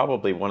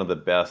probably one of the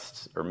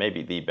best, or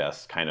maybe the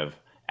best kind of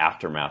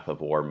aftermath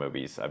of war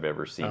movies I've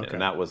ever seen. Okay.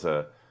 And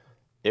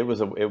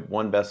it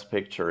won Best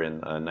Picture in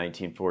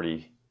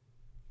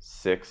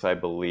 1946, I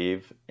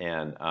believe.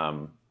 And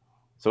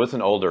so it's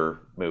an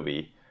older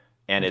movie,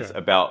 and it's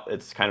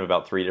kind of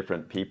about three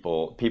different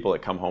people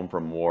that come home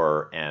from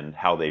war and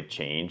how they've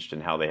changed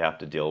and how they have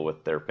to deal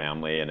with their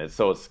family. And it's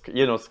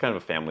kind of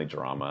a family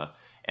drama.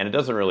 And it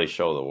doesn't really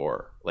show the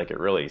war. Like, it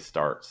really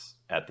starts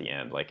at the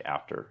end, like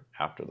after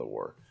the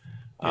war.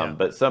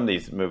 But some of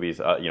these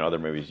movies, other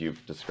movies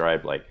you've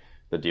described, like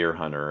The Deer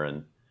Hunter,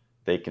 and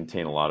they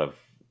contain a lot of,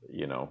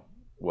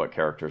 what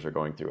characters are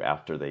going through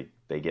after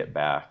they get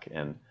back.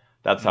 And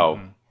that's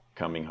how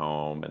Coming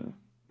Home and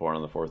Born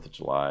on the 4th of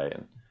July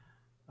and,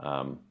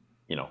 a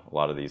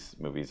lot of these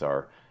movies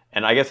are.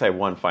 And I guess I have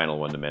one final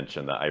one to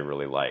mention that I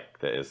really like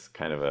that is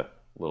kind of a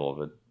little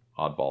of an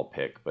oddball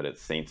pick, but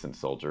it's Saints and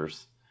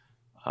Soldiers.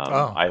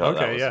 I thought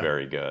that was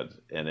very good,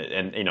 and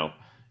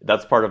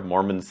that's part of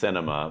Mormon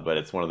cinema, but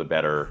it's one of the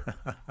better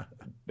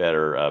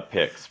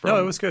picks. No,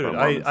 it was good.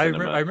 I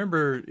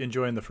remember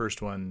enjoying the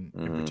first one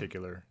in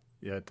particular.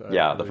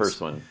 The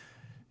first one.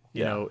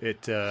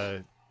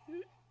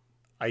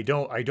 I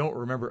don't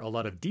remember a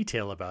lot of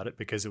detail about it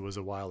because it was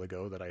a while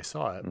ago that I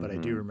saw it, but I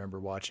do remember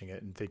watching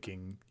it and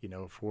thinking,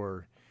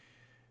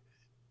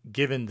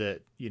 given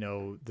that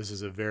this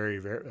is a very,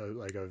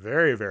 very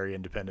very, very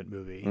independent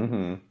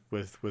movie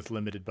with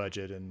limited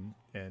budget and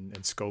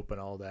scope and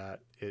all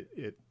that,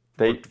 it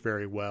worked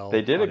very well.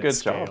 They did a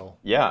good job.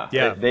 Yeah.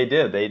 They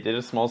did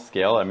a small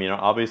scale. I mean,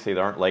 obviously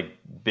there aren't like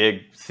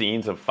big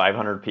scenes of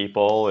 500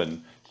 people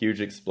and huge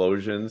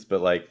explosions,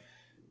 but like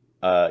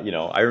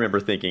I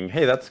remember thinking,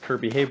 hey, that's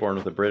Kirby Hayborn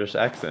with a British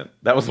accent.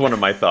 That was one of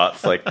my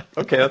thoughts. Like,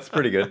 okay, that's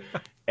pretty good.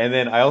 And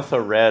then I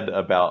also read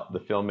about the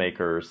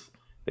filmmakers.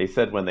 they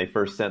said when they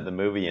first sent the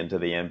movie into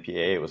the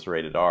MPA, it was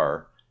rated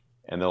R.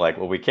 And they're like,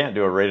 well, we can't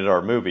do a rated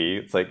R movie.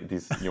 It's like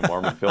these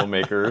Mormon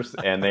filmmakers.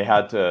 And they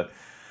had to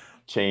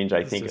change,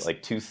 I think,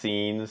 like 2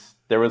 scenes.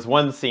 There was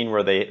one scene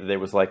where there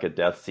was like a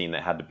death scene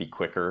that had to be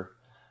quicker.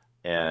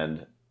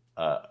 And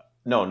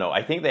no,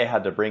 I think they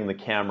had to bring the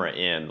camera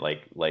in,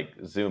 like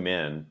zoom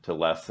in to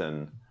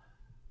lessen.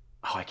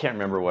 Oh, I can't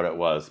remember what it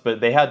was.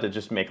 But they had to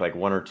just make like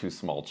 1 or 2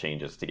 small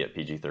changes to get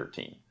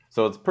PG-13.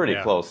 So it's pretty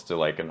close to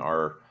like an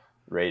R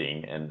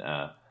rating. And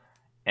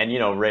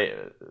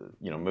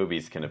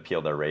movies can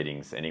appeal their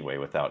ratings anyway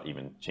without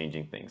even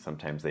changing things.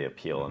 Sometimes they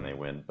appeal and they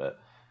win, but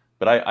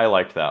I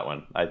liked that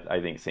one. I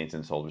think Saints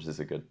and Soldiers is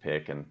a good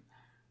pick, and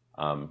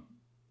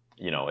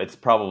it's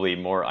probably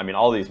more. I mean,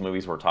 all these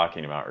movies we're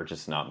talking about are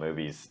just not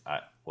movies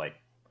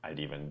I'd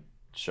even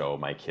show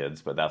my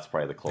kids, but that's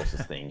probably the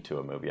closest thing to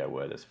a movie I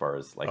would, as far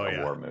as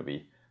a war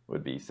movie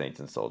would be Saints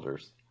and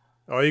Soldiers.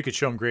 Oh, you could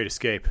show them Great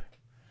Escape.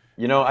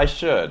 I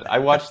should. I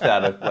watched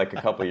that like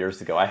a couple of years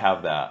ago. I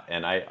have that,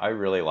 and I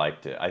really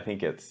liked it. I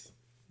think that's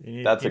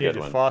a good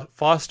one.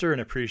 Foster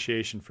an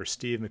appreciation for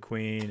Steve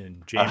McQueen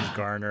and James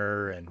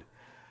Garner, and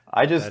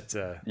but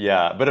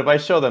if I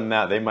show them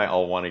that, they might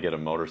all want to get a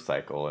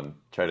motorcycle and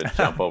try to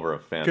jump over a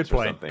fence or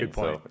something. Good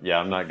point. So, yeah,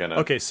 I'm not gonna.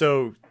 Okay,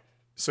 so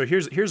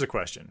here's a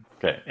question.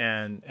 Okay,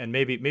 and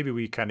maybe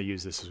we kind of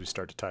use this as we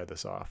start to tie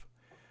this off,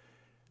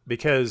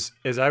 because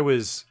as I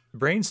was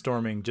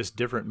brainstorming just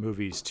different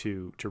movies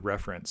to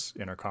reference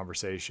in our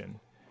conversation,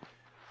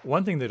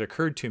 one thing that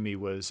occurred to me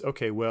was,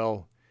 okay,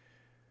 well,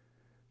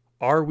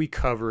 are we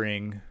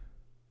covering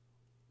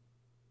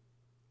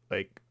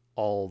like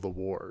all the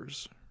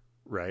wars,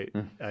 right?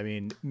 I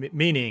mean,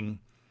 meaning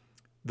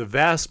the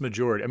vast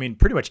majority, I mean,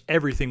 pretty much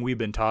everything we've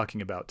been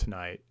talking about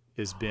tonight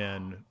has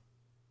been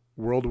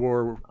World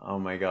War. Oh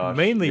my gosh.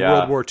 Mainly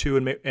World War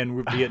II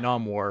and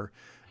Vietnam War.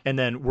 And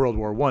then World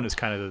War I is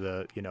kind of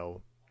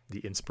the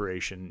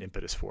inspiration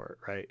impetus for it,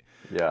 right?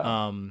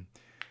 Yeah.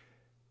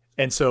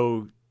 And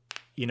so,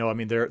 I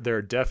mean, there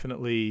are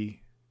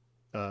definitely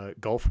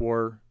Gulf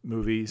War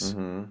movies.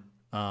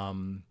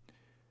 I'm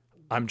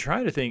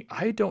trying to think.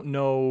 I don't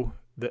know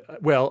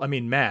that. Well, I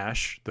mean,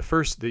 MASH,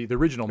 the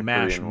original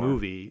MASH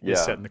movie is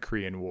set in the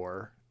Korean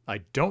War. I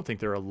don't think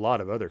there are a lot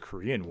of other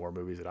Korean War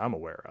movies that I'm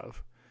aware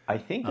of. I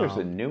think there's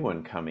a new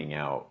one coming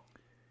out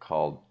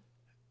called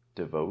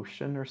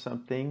Devotion or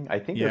something. I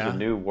think there's a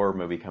new war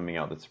movie coming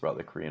out that's about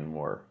the Korean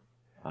War.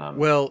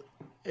 Well,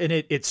 and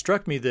it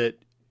struck me that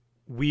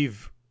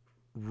we've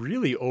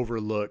really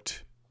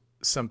overlooked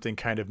something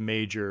kind of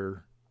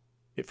major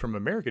from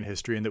American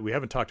history, in that we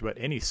haven't talked about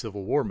any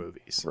Civil War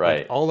movies. Right.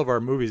 Like, all of our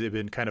movies have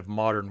been kind of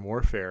modern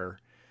warfare,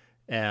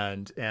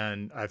 and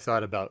I've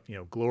thought about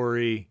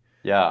Glory.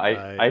 Yeah,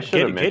 I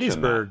should have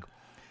mentioned that.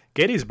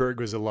 Gettysburg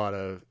was a lot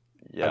of.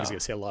 I was going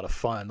to say a lot of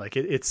fun. Like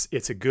it's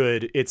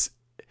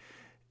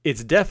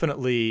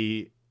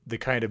definitely the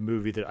kind of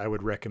movie that I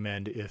would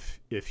recommend if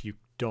you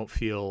don't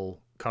feel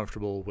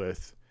comfortable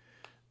with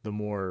the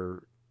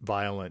more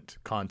violent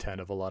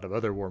content of a lot of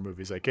other war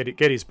movies. Like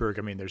Gettysburg,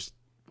 I mean, there's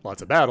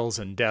lots of battles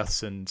and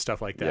deaths and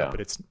stuff like that,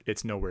 but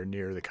it's nowhere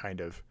near the kind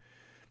of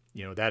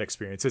that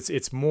experience.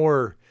 It's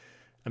more.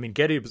 I mean,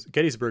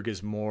 Gettysburg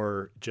is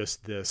more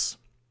just this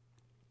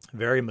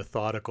very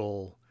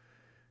methodical,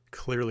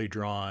 clearly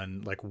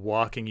drawn, like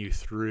walking you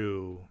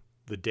through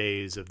the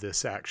days of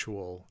this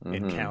actual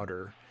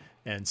encounter.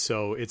 And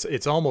so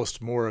it's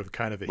almost more of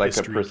kind of a like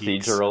history a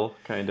procedural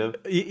geeks. Kind of.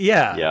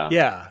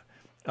 Yeah.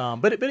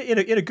 But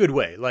in a good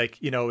way. Like,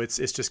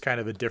 it's just kind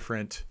of a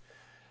different.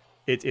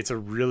 It's a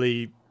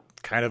really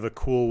kind of a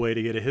cool way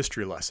to get a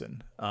history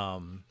lesson.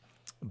 And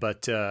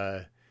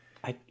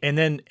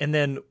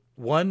then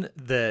one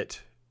that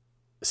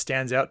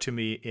stands out to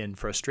me in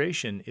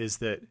frustration is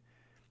that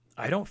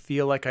I don't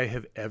feel like I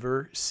have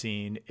ever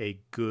seen a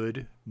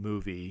good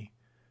movie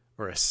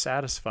or a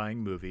satisfying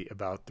movie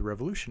about the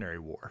Revolutionary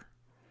War.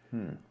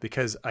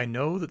 Because I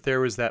know that there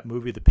was that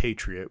movie, The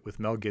Patriot, with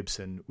Mel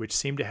Gibson, which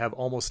seemed to have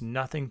almost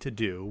nothing to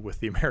do with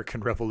the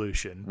American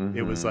Revolution.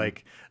 It was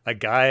like a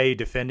guy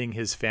defending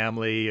his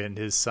family, and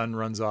his son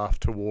runs off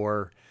to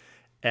war,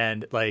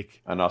 and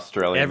like an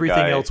Australian everything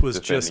guy else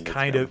was just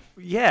kind of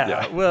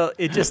well,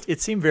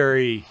 it seemed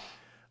very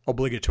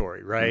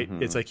obligatory, right?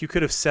 It's like you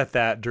could have set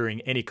that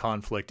during any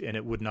conflict and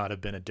it would not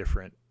have been a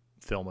different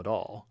film at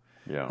all,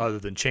 other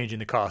than changing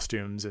the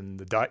costumes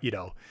and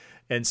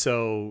and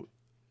so.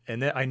 And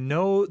then I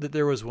know that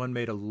there was one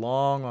made a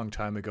long, long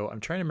time ago. I'm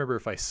trying to remember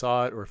if I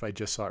saw it or if I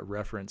just saw it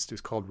referenced. It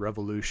was called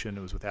Revolution.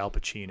 It was with Al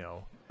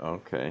Pacino.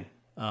 Okay.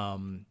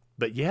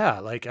 But yeah,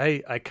 like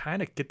I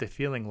kind of get the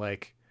feeling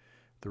like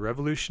the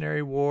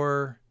Revolutionary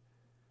War,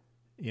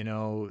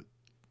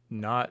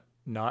 not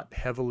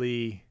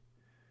heavily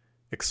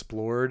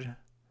explored.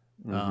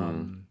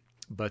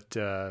 But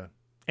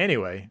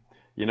anyway.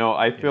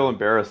 I feel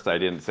embarrassed I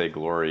didn't say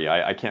Glory.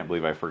 I can't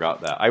believe I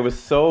forgot that. I was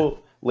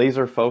so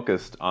laser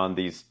focused on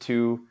these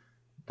two,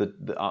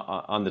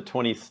 on the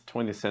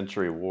 20th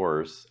century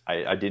wars.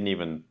 I didn't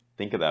even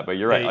think of that, but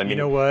you're right. I mean, you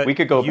know what? We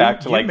could go back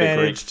to like the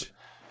great.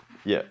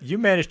 Yeah. You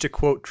managed to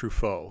quote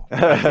Truffaut.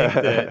 I think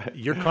that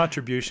your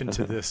contribution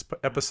to this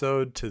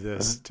episode, to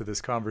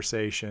this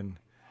conversation,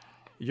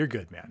 you're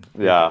good, man.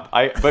 Yeah,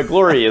 but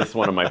Glory is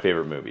one of my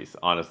favorite movies,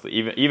 honestly.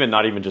 Even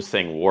not even just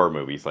saying war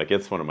movies, like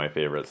it's one of my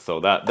favorites. So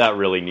that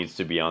really needs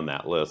to be on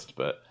that list.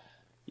 But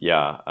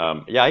yeah,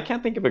 I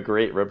can't think of a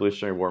great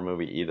Revolutionary War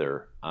movie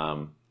either.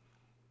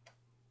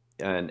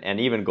 And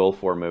even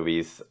Gulf War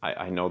movies,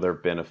 I know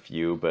there've been a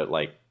few, but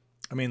like,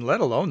 I mean, let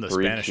alone the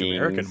Three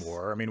Spanish-American Kings.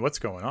 War. I mean, what's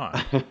going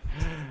on?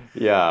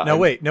 Yeah. Now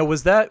wait, no,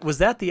 was that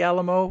the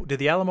Alamo? Did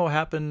the Alamo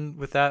happen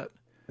with that,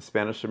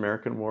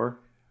 Spanish-American War?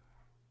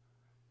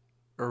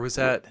 or was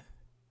that?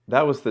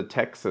 That was the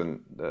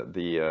Texan,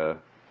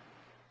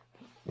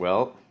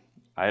 well,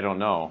 I don't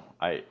know.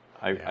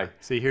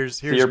 See, here's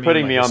so you're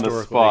putting me on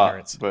the spot,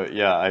 ignorance. but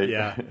yeah,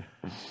 Yeah.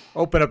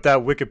 Open up that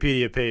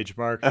Wikipedia page,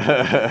 Mark.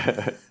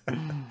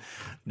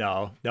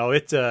 No,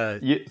 it's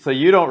so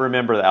you don't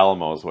remember the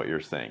Alamo, is what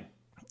you're saying?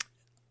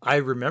 I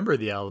remember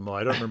the Alamo.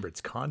 I don't remember its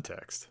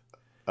context.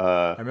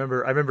 I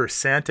remember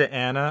Santa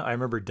Anna. I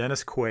remember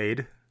Dennis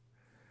Quaid.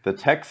 The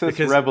Texas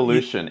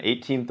Revolution,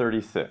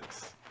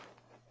 1836.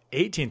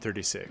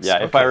 1836.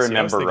 Yeah, if I remember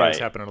I was thinking right. It was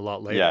happening a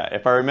lot later. Yeah,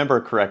 if I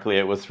remember correctly,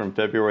 it was from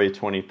February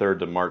 23rd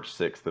to March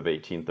 6th of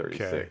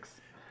 1836. Okay.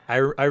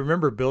 I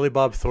remember Billy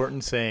Bob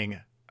Thornton saying,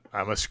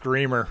 "I'm a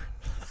screamer."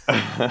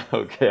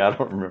 Okay, I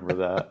don't remember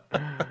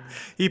that.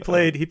 He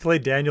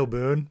played Daniel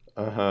Boone.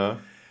 Uh-huh.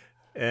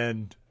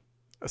 And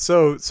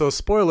so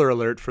spoiler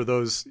alert for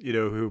those,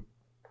 who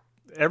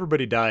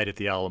everybody died at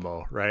the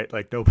Alamo, right?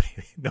 Like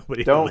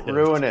nobody Don't lived.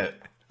 ruin it.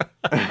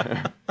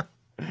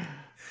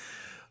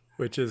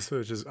 Which is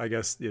I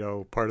guess,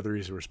 part of the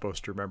reason we're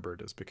supposed to remember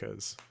it is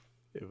because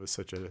it was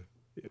such a,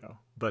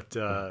 but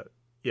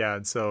yeah,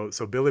 and so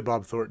Billy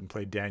Bob Thornton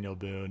played Daniel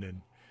Boone,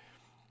 and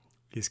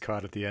he's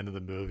caught at the end of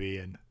the movie,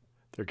 and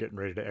they're getting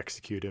ready to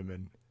execute him,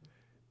 and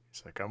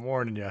he's like, "I'm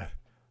warning you,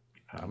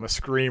 I'm a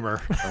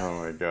screamer."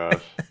 Oh my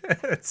gosh.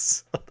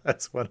 That's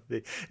one of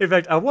the. In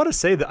fact, I want to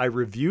say that I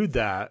reviewed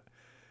that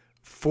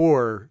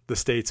for the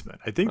Statesman.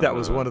 I think that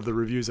was one of the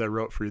reviews I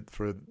wrote for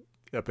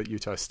up at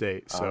Utah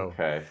State. So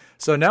okay.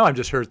 So now I'm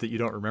just hurt that you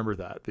don't remember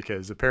that,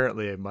 because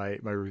apparently my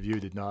review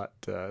did not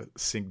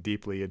sink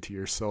deeply into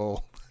your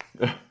soul.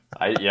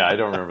 I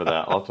don't remember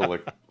that. I'll have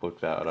to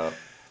look that up.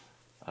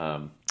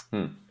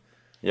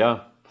 Yeah.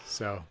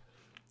 So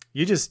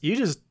you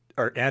just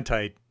are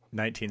anti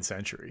 19th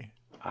century.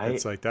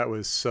 It's like that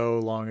was so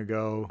long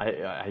ago.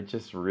 I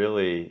just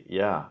really,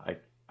 I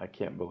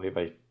can't believe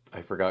I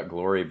forgot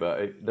Glory,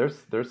 but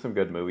there's some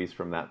good movies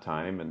from that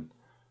time,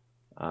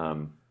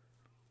 and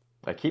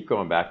I keep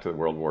going back to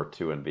World War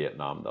II and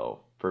Vietnam, though.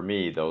 For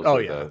me, those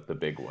are the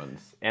big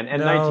ones. And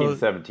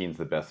 1917 is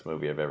the best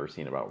movie I've ever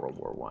seen about World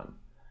War One.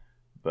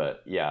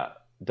 But yeah,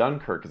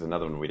 Dunkirk is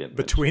another one we didn't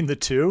Between mention. the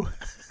two?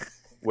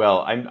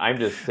 Well, I'm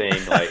just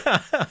saying, like,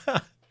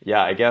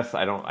 yeah, I guess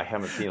I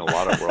haven't seen a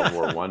lot of World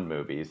War One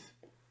movies.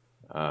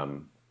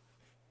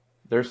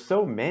 There's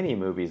so many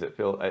movies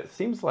it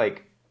seems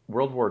like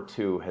World War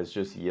II has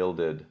just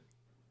yielded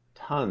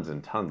tons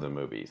and tons of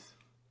movies.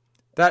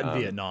 That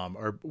and Vietnam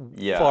are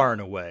far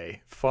and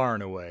away.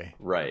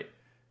 Right.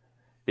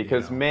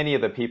 Because many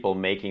of the people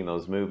making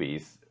those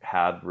movies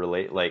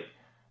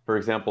for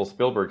example,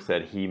 Spielberg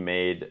said he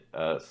made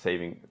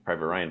Saving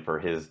Private Ryan for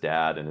his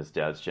dad and his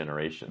dad's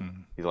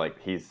generation. Mm-hmm.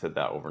 He said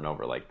that over and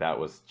over, like that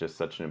was just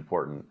such an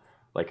important,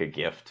 like a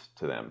gift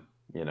to them,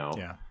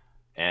 Yeah.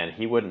 And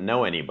he wouldn't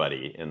know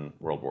anybody in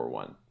World War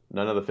One.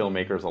 None of the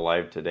filmmakers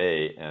alive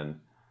today, and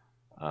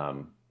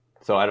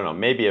so I don't know.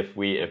 Maybe if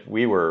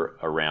we were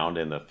around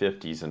in the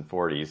 50s and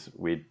 40s,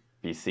 we'd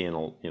be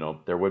seeing,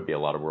 there would be a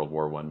lot of World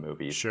War One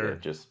movies that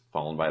have just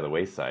fallen by the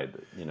wayside.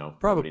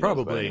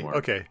 Probably.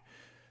 Okay.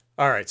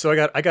 All right. So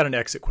I got an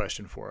exit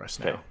question for us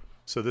now. Okay.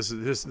 So this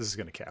is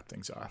going to cap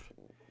things off.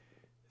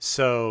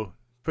 So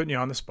putting you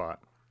on the spot,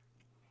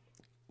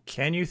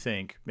 can you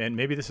think? And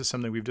maybe this is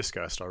something we've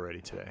discussed already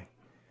today.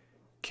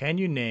 Can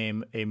you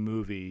name a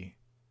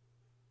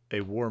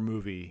war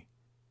movie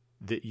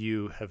that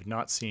you have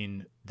not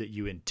seen that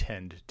you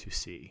intend to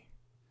see?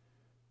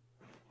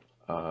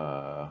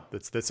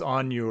 That's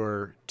on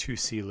your to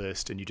see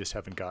list and you just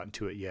haven't gotten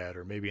to it yet,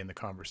 or maybe in the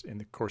course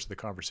of the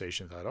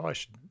conversation thought,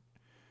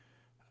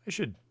 I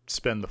should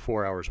spend the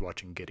 4 hours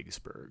watching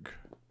Gettysburg.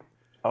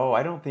 Oh,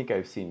 I don't think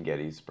I've seen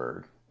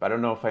Gettysburg. I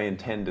don't know if I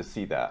intend to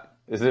see that.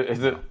 Is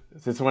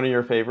this one of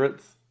your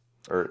favorites?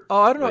 Or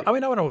I don't know. I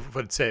mean, I don't know if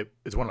I'd say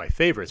it's one of my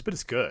favorites, but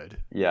it's good.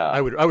 Yeah,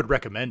 I would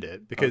recommend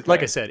it because,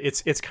 like I said,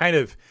 it's kind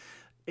of.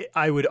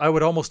 I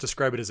would almost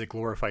describe it as a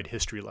glorified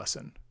history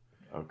lesson.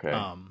 Okay.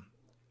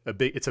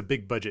 It's a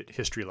big budget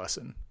history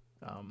lesson.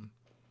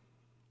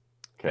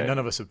 Okay. And none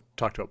of us have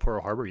talked about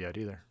Pearl Harbor yet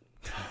either.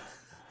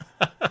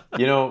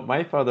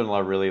 My father-in-law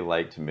really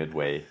liked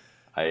Midway.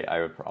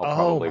 I'll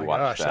probably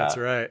watch that. That's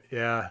right.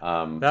 Yeah.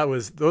 That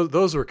was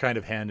those were kind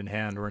of hand in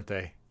hand, weren't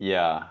they?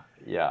 Yeah.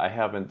 I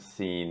haven't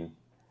seen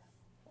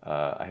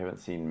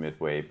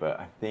Midway, but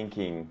I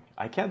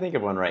can't think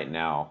of one right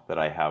now that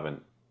I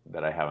haven't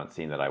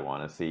seen that I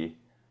want to see.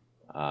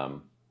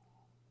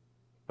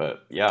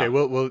 But yeah. Okay,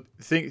 well,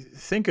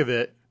 think of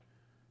it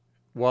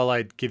while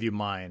I give you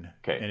mine.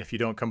 Okay. And if you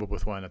don't come up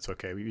with one, that's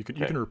okay. You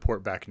can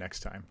report back next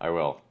time. I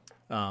will.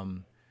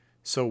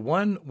 So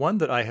one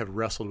that I have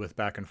wrestled with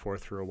back and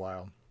forth for a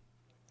while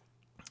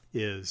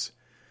is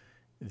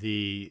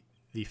the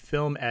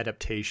film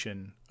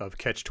adaptation of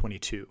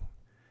Catch-22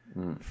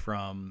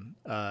 from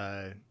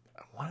I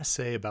want to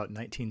say about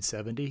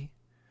 1970,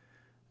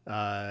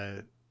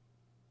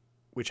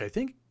 which I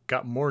think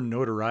got more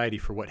notoriety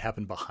for what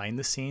happened behind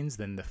the scenes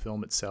than the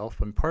film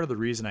itself. And part of the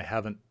reason I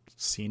haven't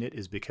seen it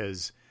is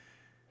because,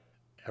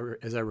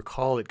 as I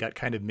recall, it got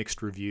kind of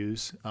mixed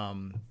reviews.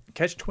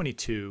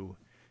 Catch-22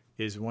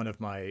 is one of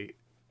my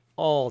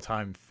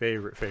all-time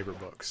favorite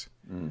books.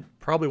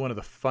 Probably one of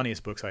the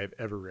funniest books I have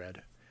ever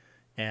read.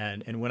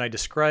 And when I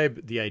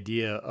describe the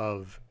idea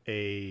of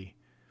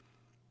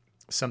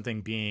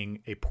something being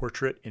a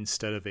portrait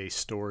instead of a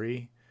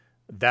story,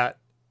 that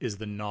is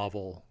the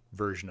novel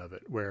version of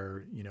it,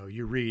 where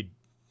you read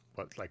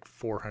like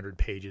 400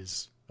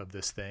 pages of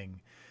this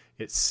thing.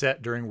 It's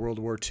set during World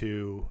War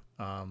II.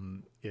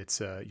 It's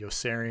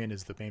Yossarian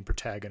is the main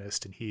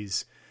protagonist, and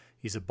he's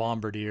a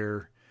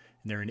bombardier,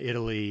 and they're in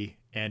Italy,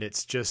 and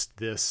it's just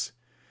this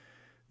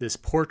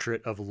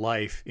portrait of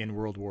life in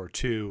World War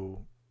II,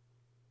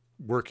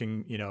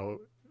 working,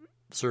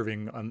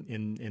 serving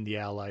in the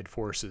Allied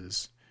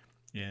forces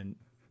and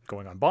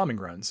going on bombing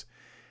runs.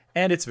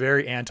 And it's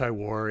very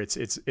anti-war.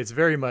 It's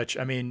very much,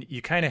 I mean,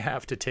 you kind of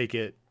have to take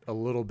it a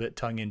little bit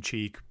tongue in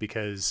cheek,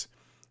 because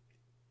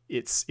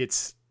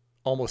it's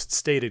almost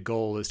stated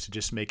goal is to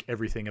just make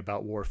everything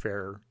about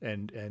warfare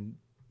and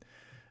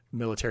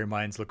military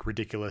minds look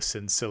ridiculous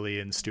and silly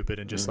and stupid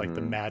and just like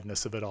the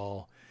madness of it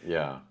all.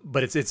 Yeah.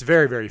 But it's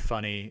very, very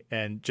funny,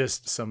 and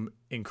just some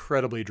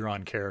incredibly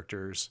drawn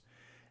characters.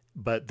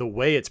 But the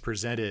way it's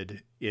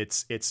presented,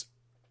 it's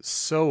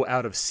so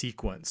out of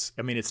sequence.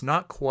 I mean, it's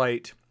not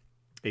quite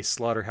a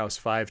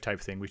Slaughterhouse-5 type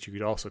thing, which you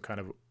could also kind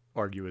of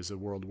argue is a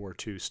World War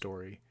II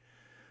story.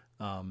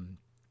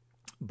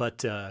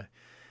 But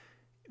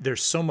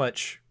there's so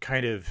much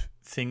kind of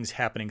things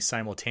happening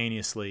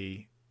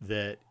simultaneously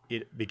that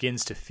it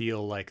begins to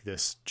feel like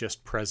this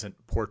just present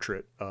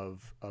portrait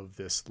of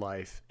this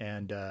life.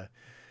 And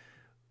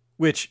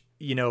which,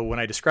 when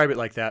I describe it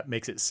like that,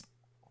 makes it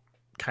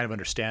kind of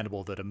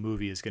understandable that a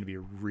movie is going to be a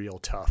real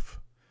tough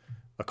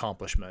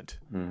accomplishment.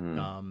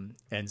 And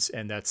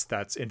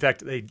that's in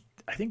fact,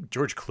 I think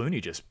George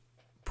Clooney just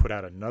put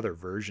out another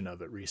version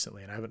of it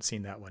recently, and I haven't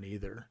seen that one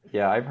either.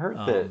 Yeah, I've heard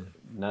that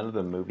none of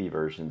the movie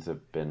versions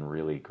have been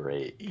really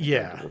great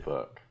compared to the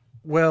book.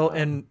 Well,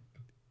 and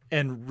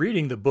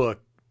reading the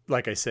book,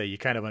 like I say, you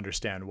kind of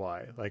understand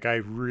why. Like I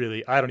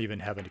don't even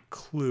have any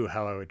clue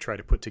how I would try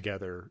to put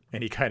together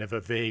any kind of a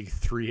vague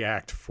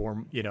 3-act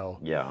form,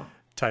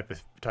 type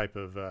of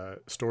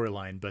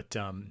storyline. But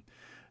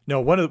no,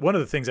 one of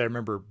the things I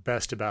remember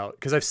best about,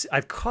 because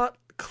I've caught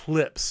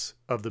clips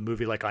of the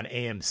movie like on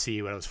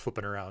AMC when I was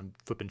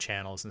flipping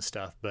channels and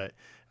stuff, but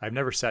I've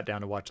never sat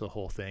down to watch the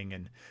whole thing.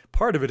 And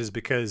part of it is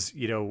because,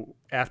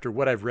 after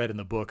what I've read in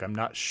the book, I'm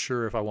not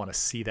sure if I want to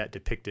see that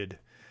depicted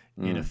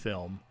in a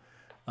film.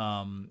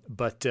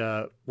 But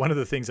one of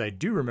the things I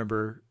do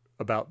remember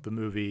about the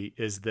movie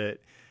is that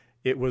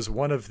it was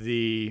one of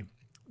the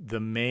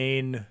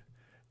main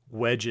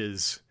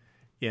wedges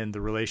in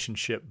the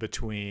relationship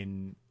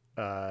between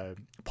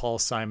Paul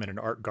Simon and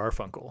Art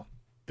Garfunkel,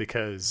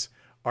 because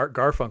Art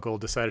Garfunkel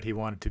decided he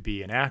wanted to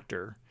be an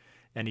actor,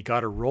 and he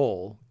got a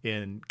role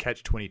in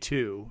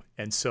Catch-22,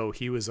 and so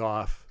he was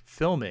off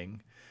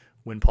filming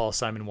when Paul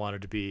Simon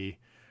wanted to be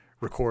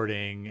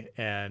recording,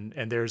 and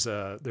there's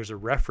a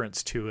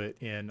reference to it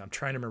in, I'm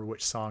trying to remember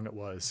which song it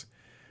was.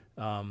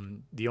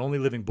 The Only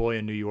Living Boy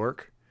in New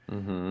York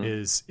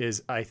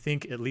is I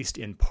think, at least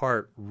in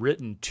part,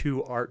 written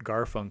to Art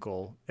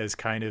Garfunkel as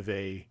kind of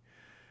a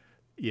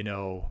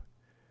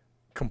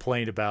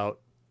complaint about,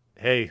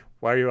 hey,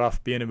 why are you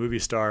off being a movie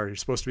star? You're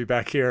supposed to be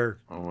back here.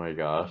 Oh my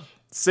gosh.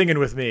 Singing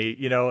with me,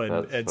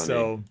 and funny.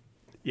 So,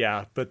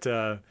 yeah. But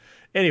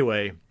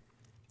anyway,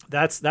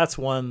 that's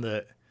one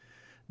that,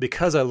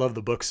 because I love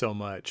the book so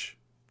much,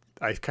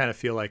 I kind of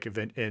feel like,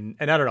 and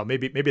I don't know,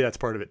 maybe that's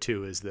part of it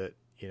too, is that,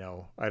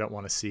 I don't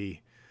want to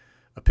see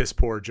a piss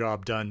poor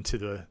job done to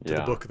the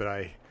book that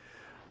I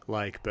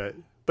like, but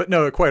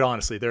no, quite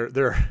honestly,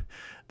 there's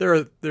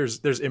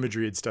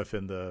imagery and stuff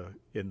in the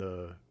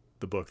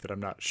book that I'm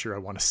not sure I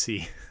want to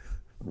see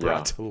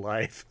brought to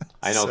life.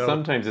 I know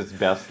sometimes it's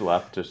best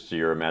left just to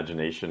your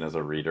imagination as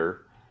a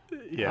reader.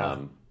 Yeah.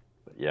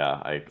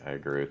 I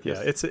agree with you.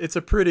 Yeah, it's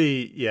a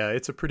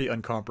pretty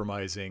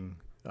uncompromising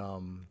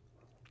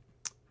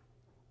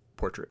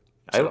portrait.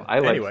 So, I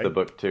liked the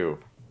book too.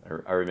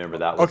 I remember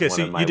that was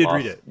one of my you did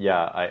read it.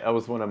 Yeah, I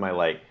was one of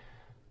my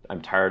I'm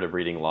tired of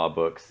reading law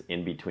books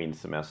in between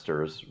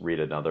semesters.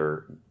 Read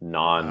another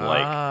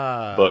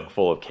book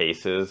full of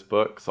cases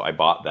book. So I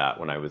bought that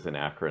when I was in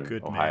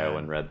Akron, Ohio,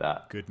 and read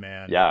that. Good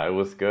man. Yeah, it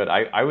was good.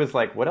 I was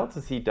like, what else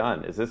has he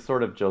done? Is this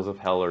sort of Joseph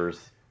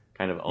Heller's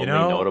kind of only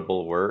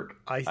notable work?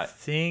 I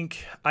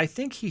think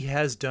he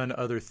has done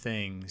other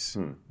things,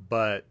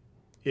 but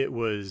it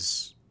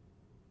was,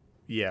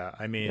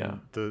 I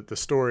mean, the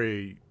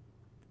story,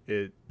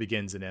 it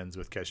begins and ends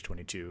with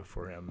Catch-22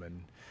 for him,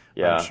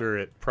 and I'm sure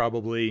it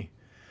probably,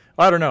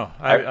 I don't know.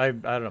 I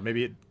don't know.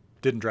 Maybe it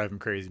didn't drive him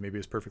crazy. Maybe he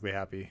was perfectly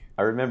happy.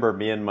 I remember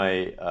me and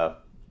my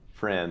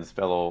friends,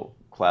 fellow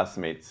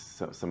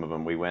classmates, some of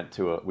them,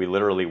 we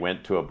literally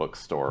went to a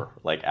bookstore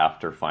like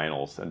after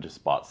finals and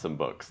just bought some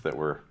books that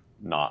were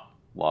not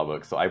law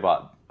books. So I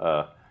bought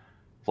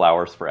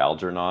Flowers for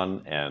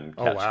Algernon and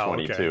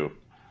Catch-22. Okay.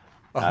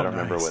 I don't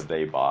remember what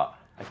they bought.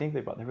 I think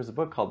there was a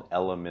book called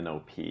Ella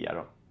Minnow P. I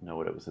don't know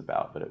what it was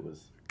about, but it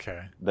was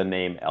the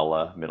name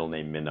Ella, middle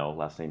name Minnow,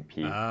 last name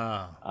P.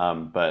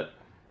 But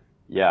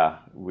yeah,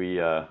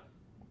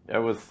 it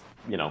was,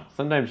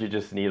 sometimes you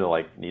just need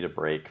a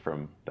break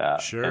from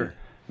that. Sure. And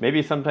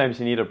maybe sometimes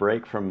you need a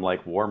break from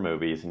like war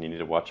movies and you need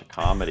to watch a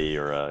comedy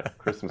or a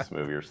Christmas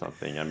movie or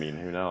something. I mean,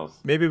 who knows?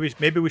 Maybe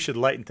we should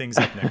lighten things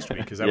up next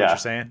week. Is that what you're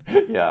saying?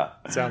 Yeah.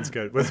 Sounds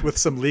good. With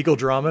some legal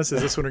dramas.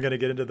 Is this when we're going to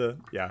get into the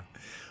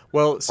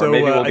Well, so or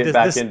maybe we'll get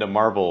back into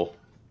Marvel.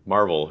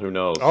 Who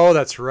knows? Oh,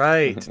 that's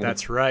right.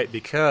 That's right.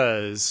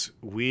 Because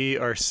we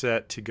are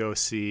set to go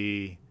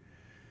see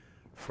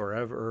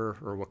Forever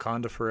or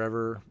Wakanda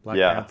Forever, Black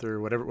Panther,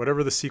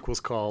 whatever the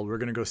sequel's called. We're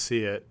going to go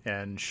see it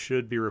and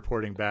should be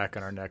reporting back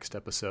on our next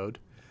episode.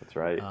 That's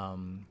right. So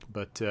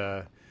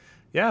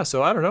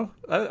I don't know.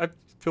 I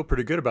feel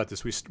pretty good about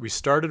this. We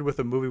started with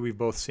a movie we've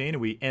both seen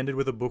and we ended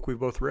with a book we've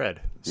both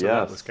read. So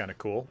that was kind of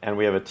cool. And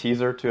we have a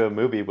teaser to a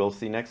movie we'll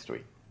see next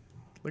week.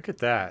 Look at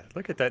that.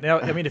 Now,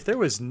 I mean, if there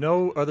was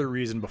no other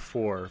reason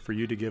before for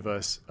you to give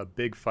us a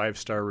big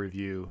 5-star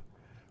review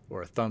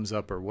or a thumbs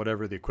up or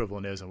whatever the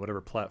equivalent is on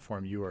whatever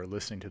platform you are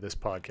listening to this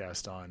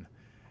podcast on,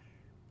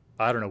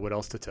 I don't know what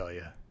else to tell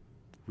you.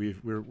 We're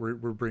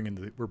bringing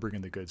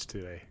the goods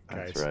today,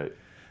 guys. That's right.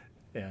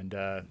 And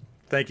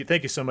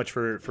thank you so much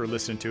for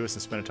listening to us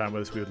and spending time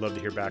with us. We would love to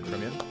hear back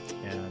from you.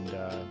 And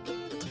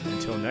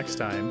until next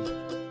time.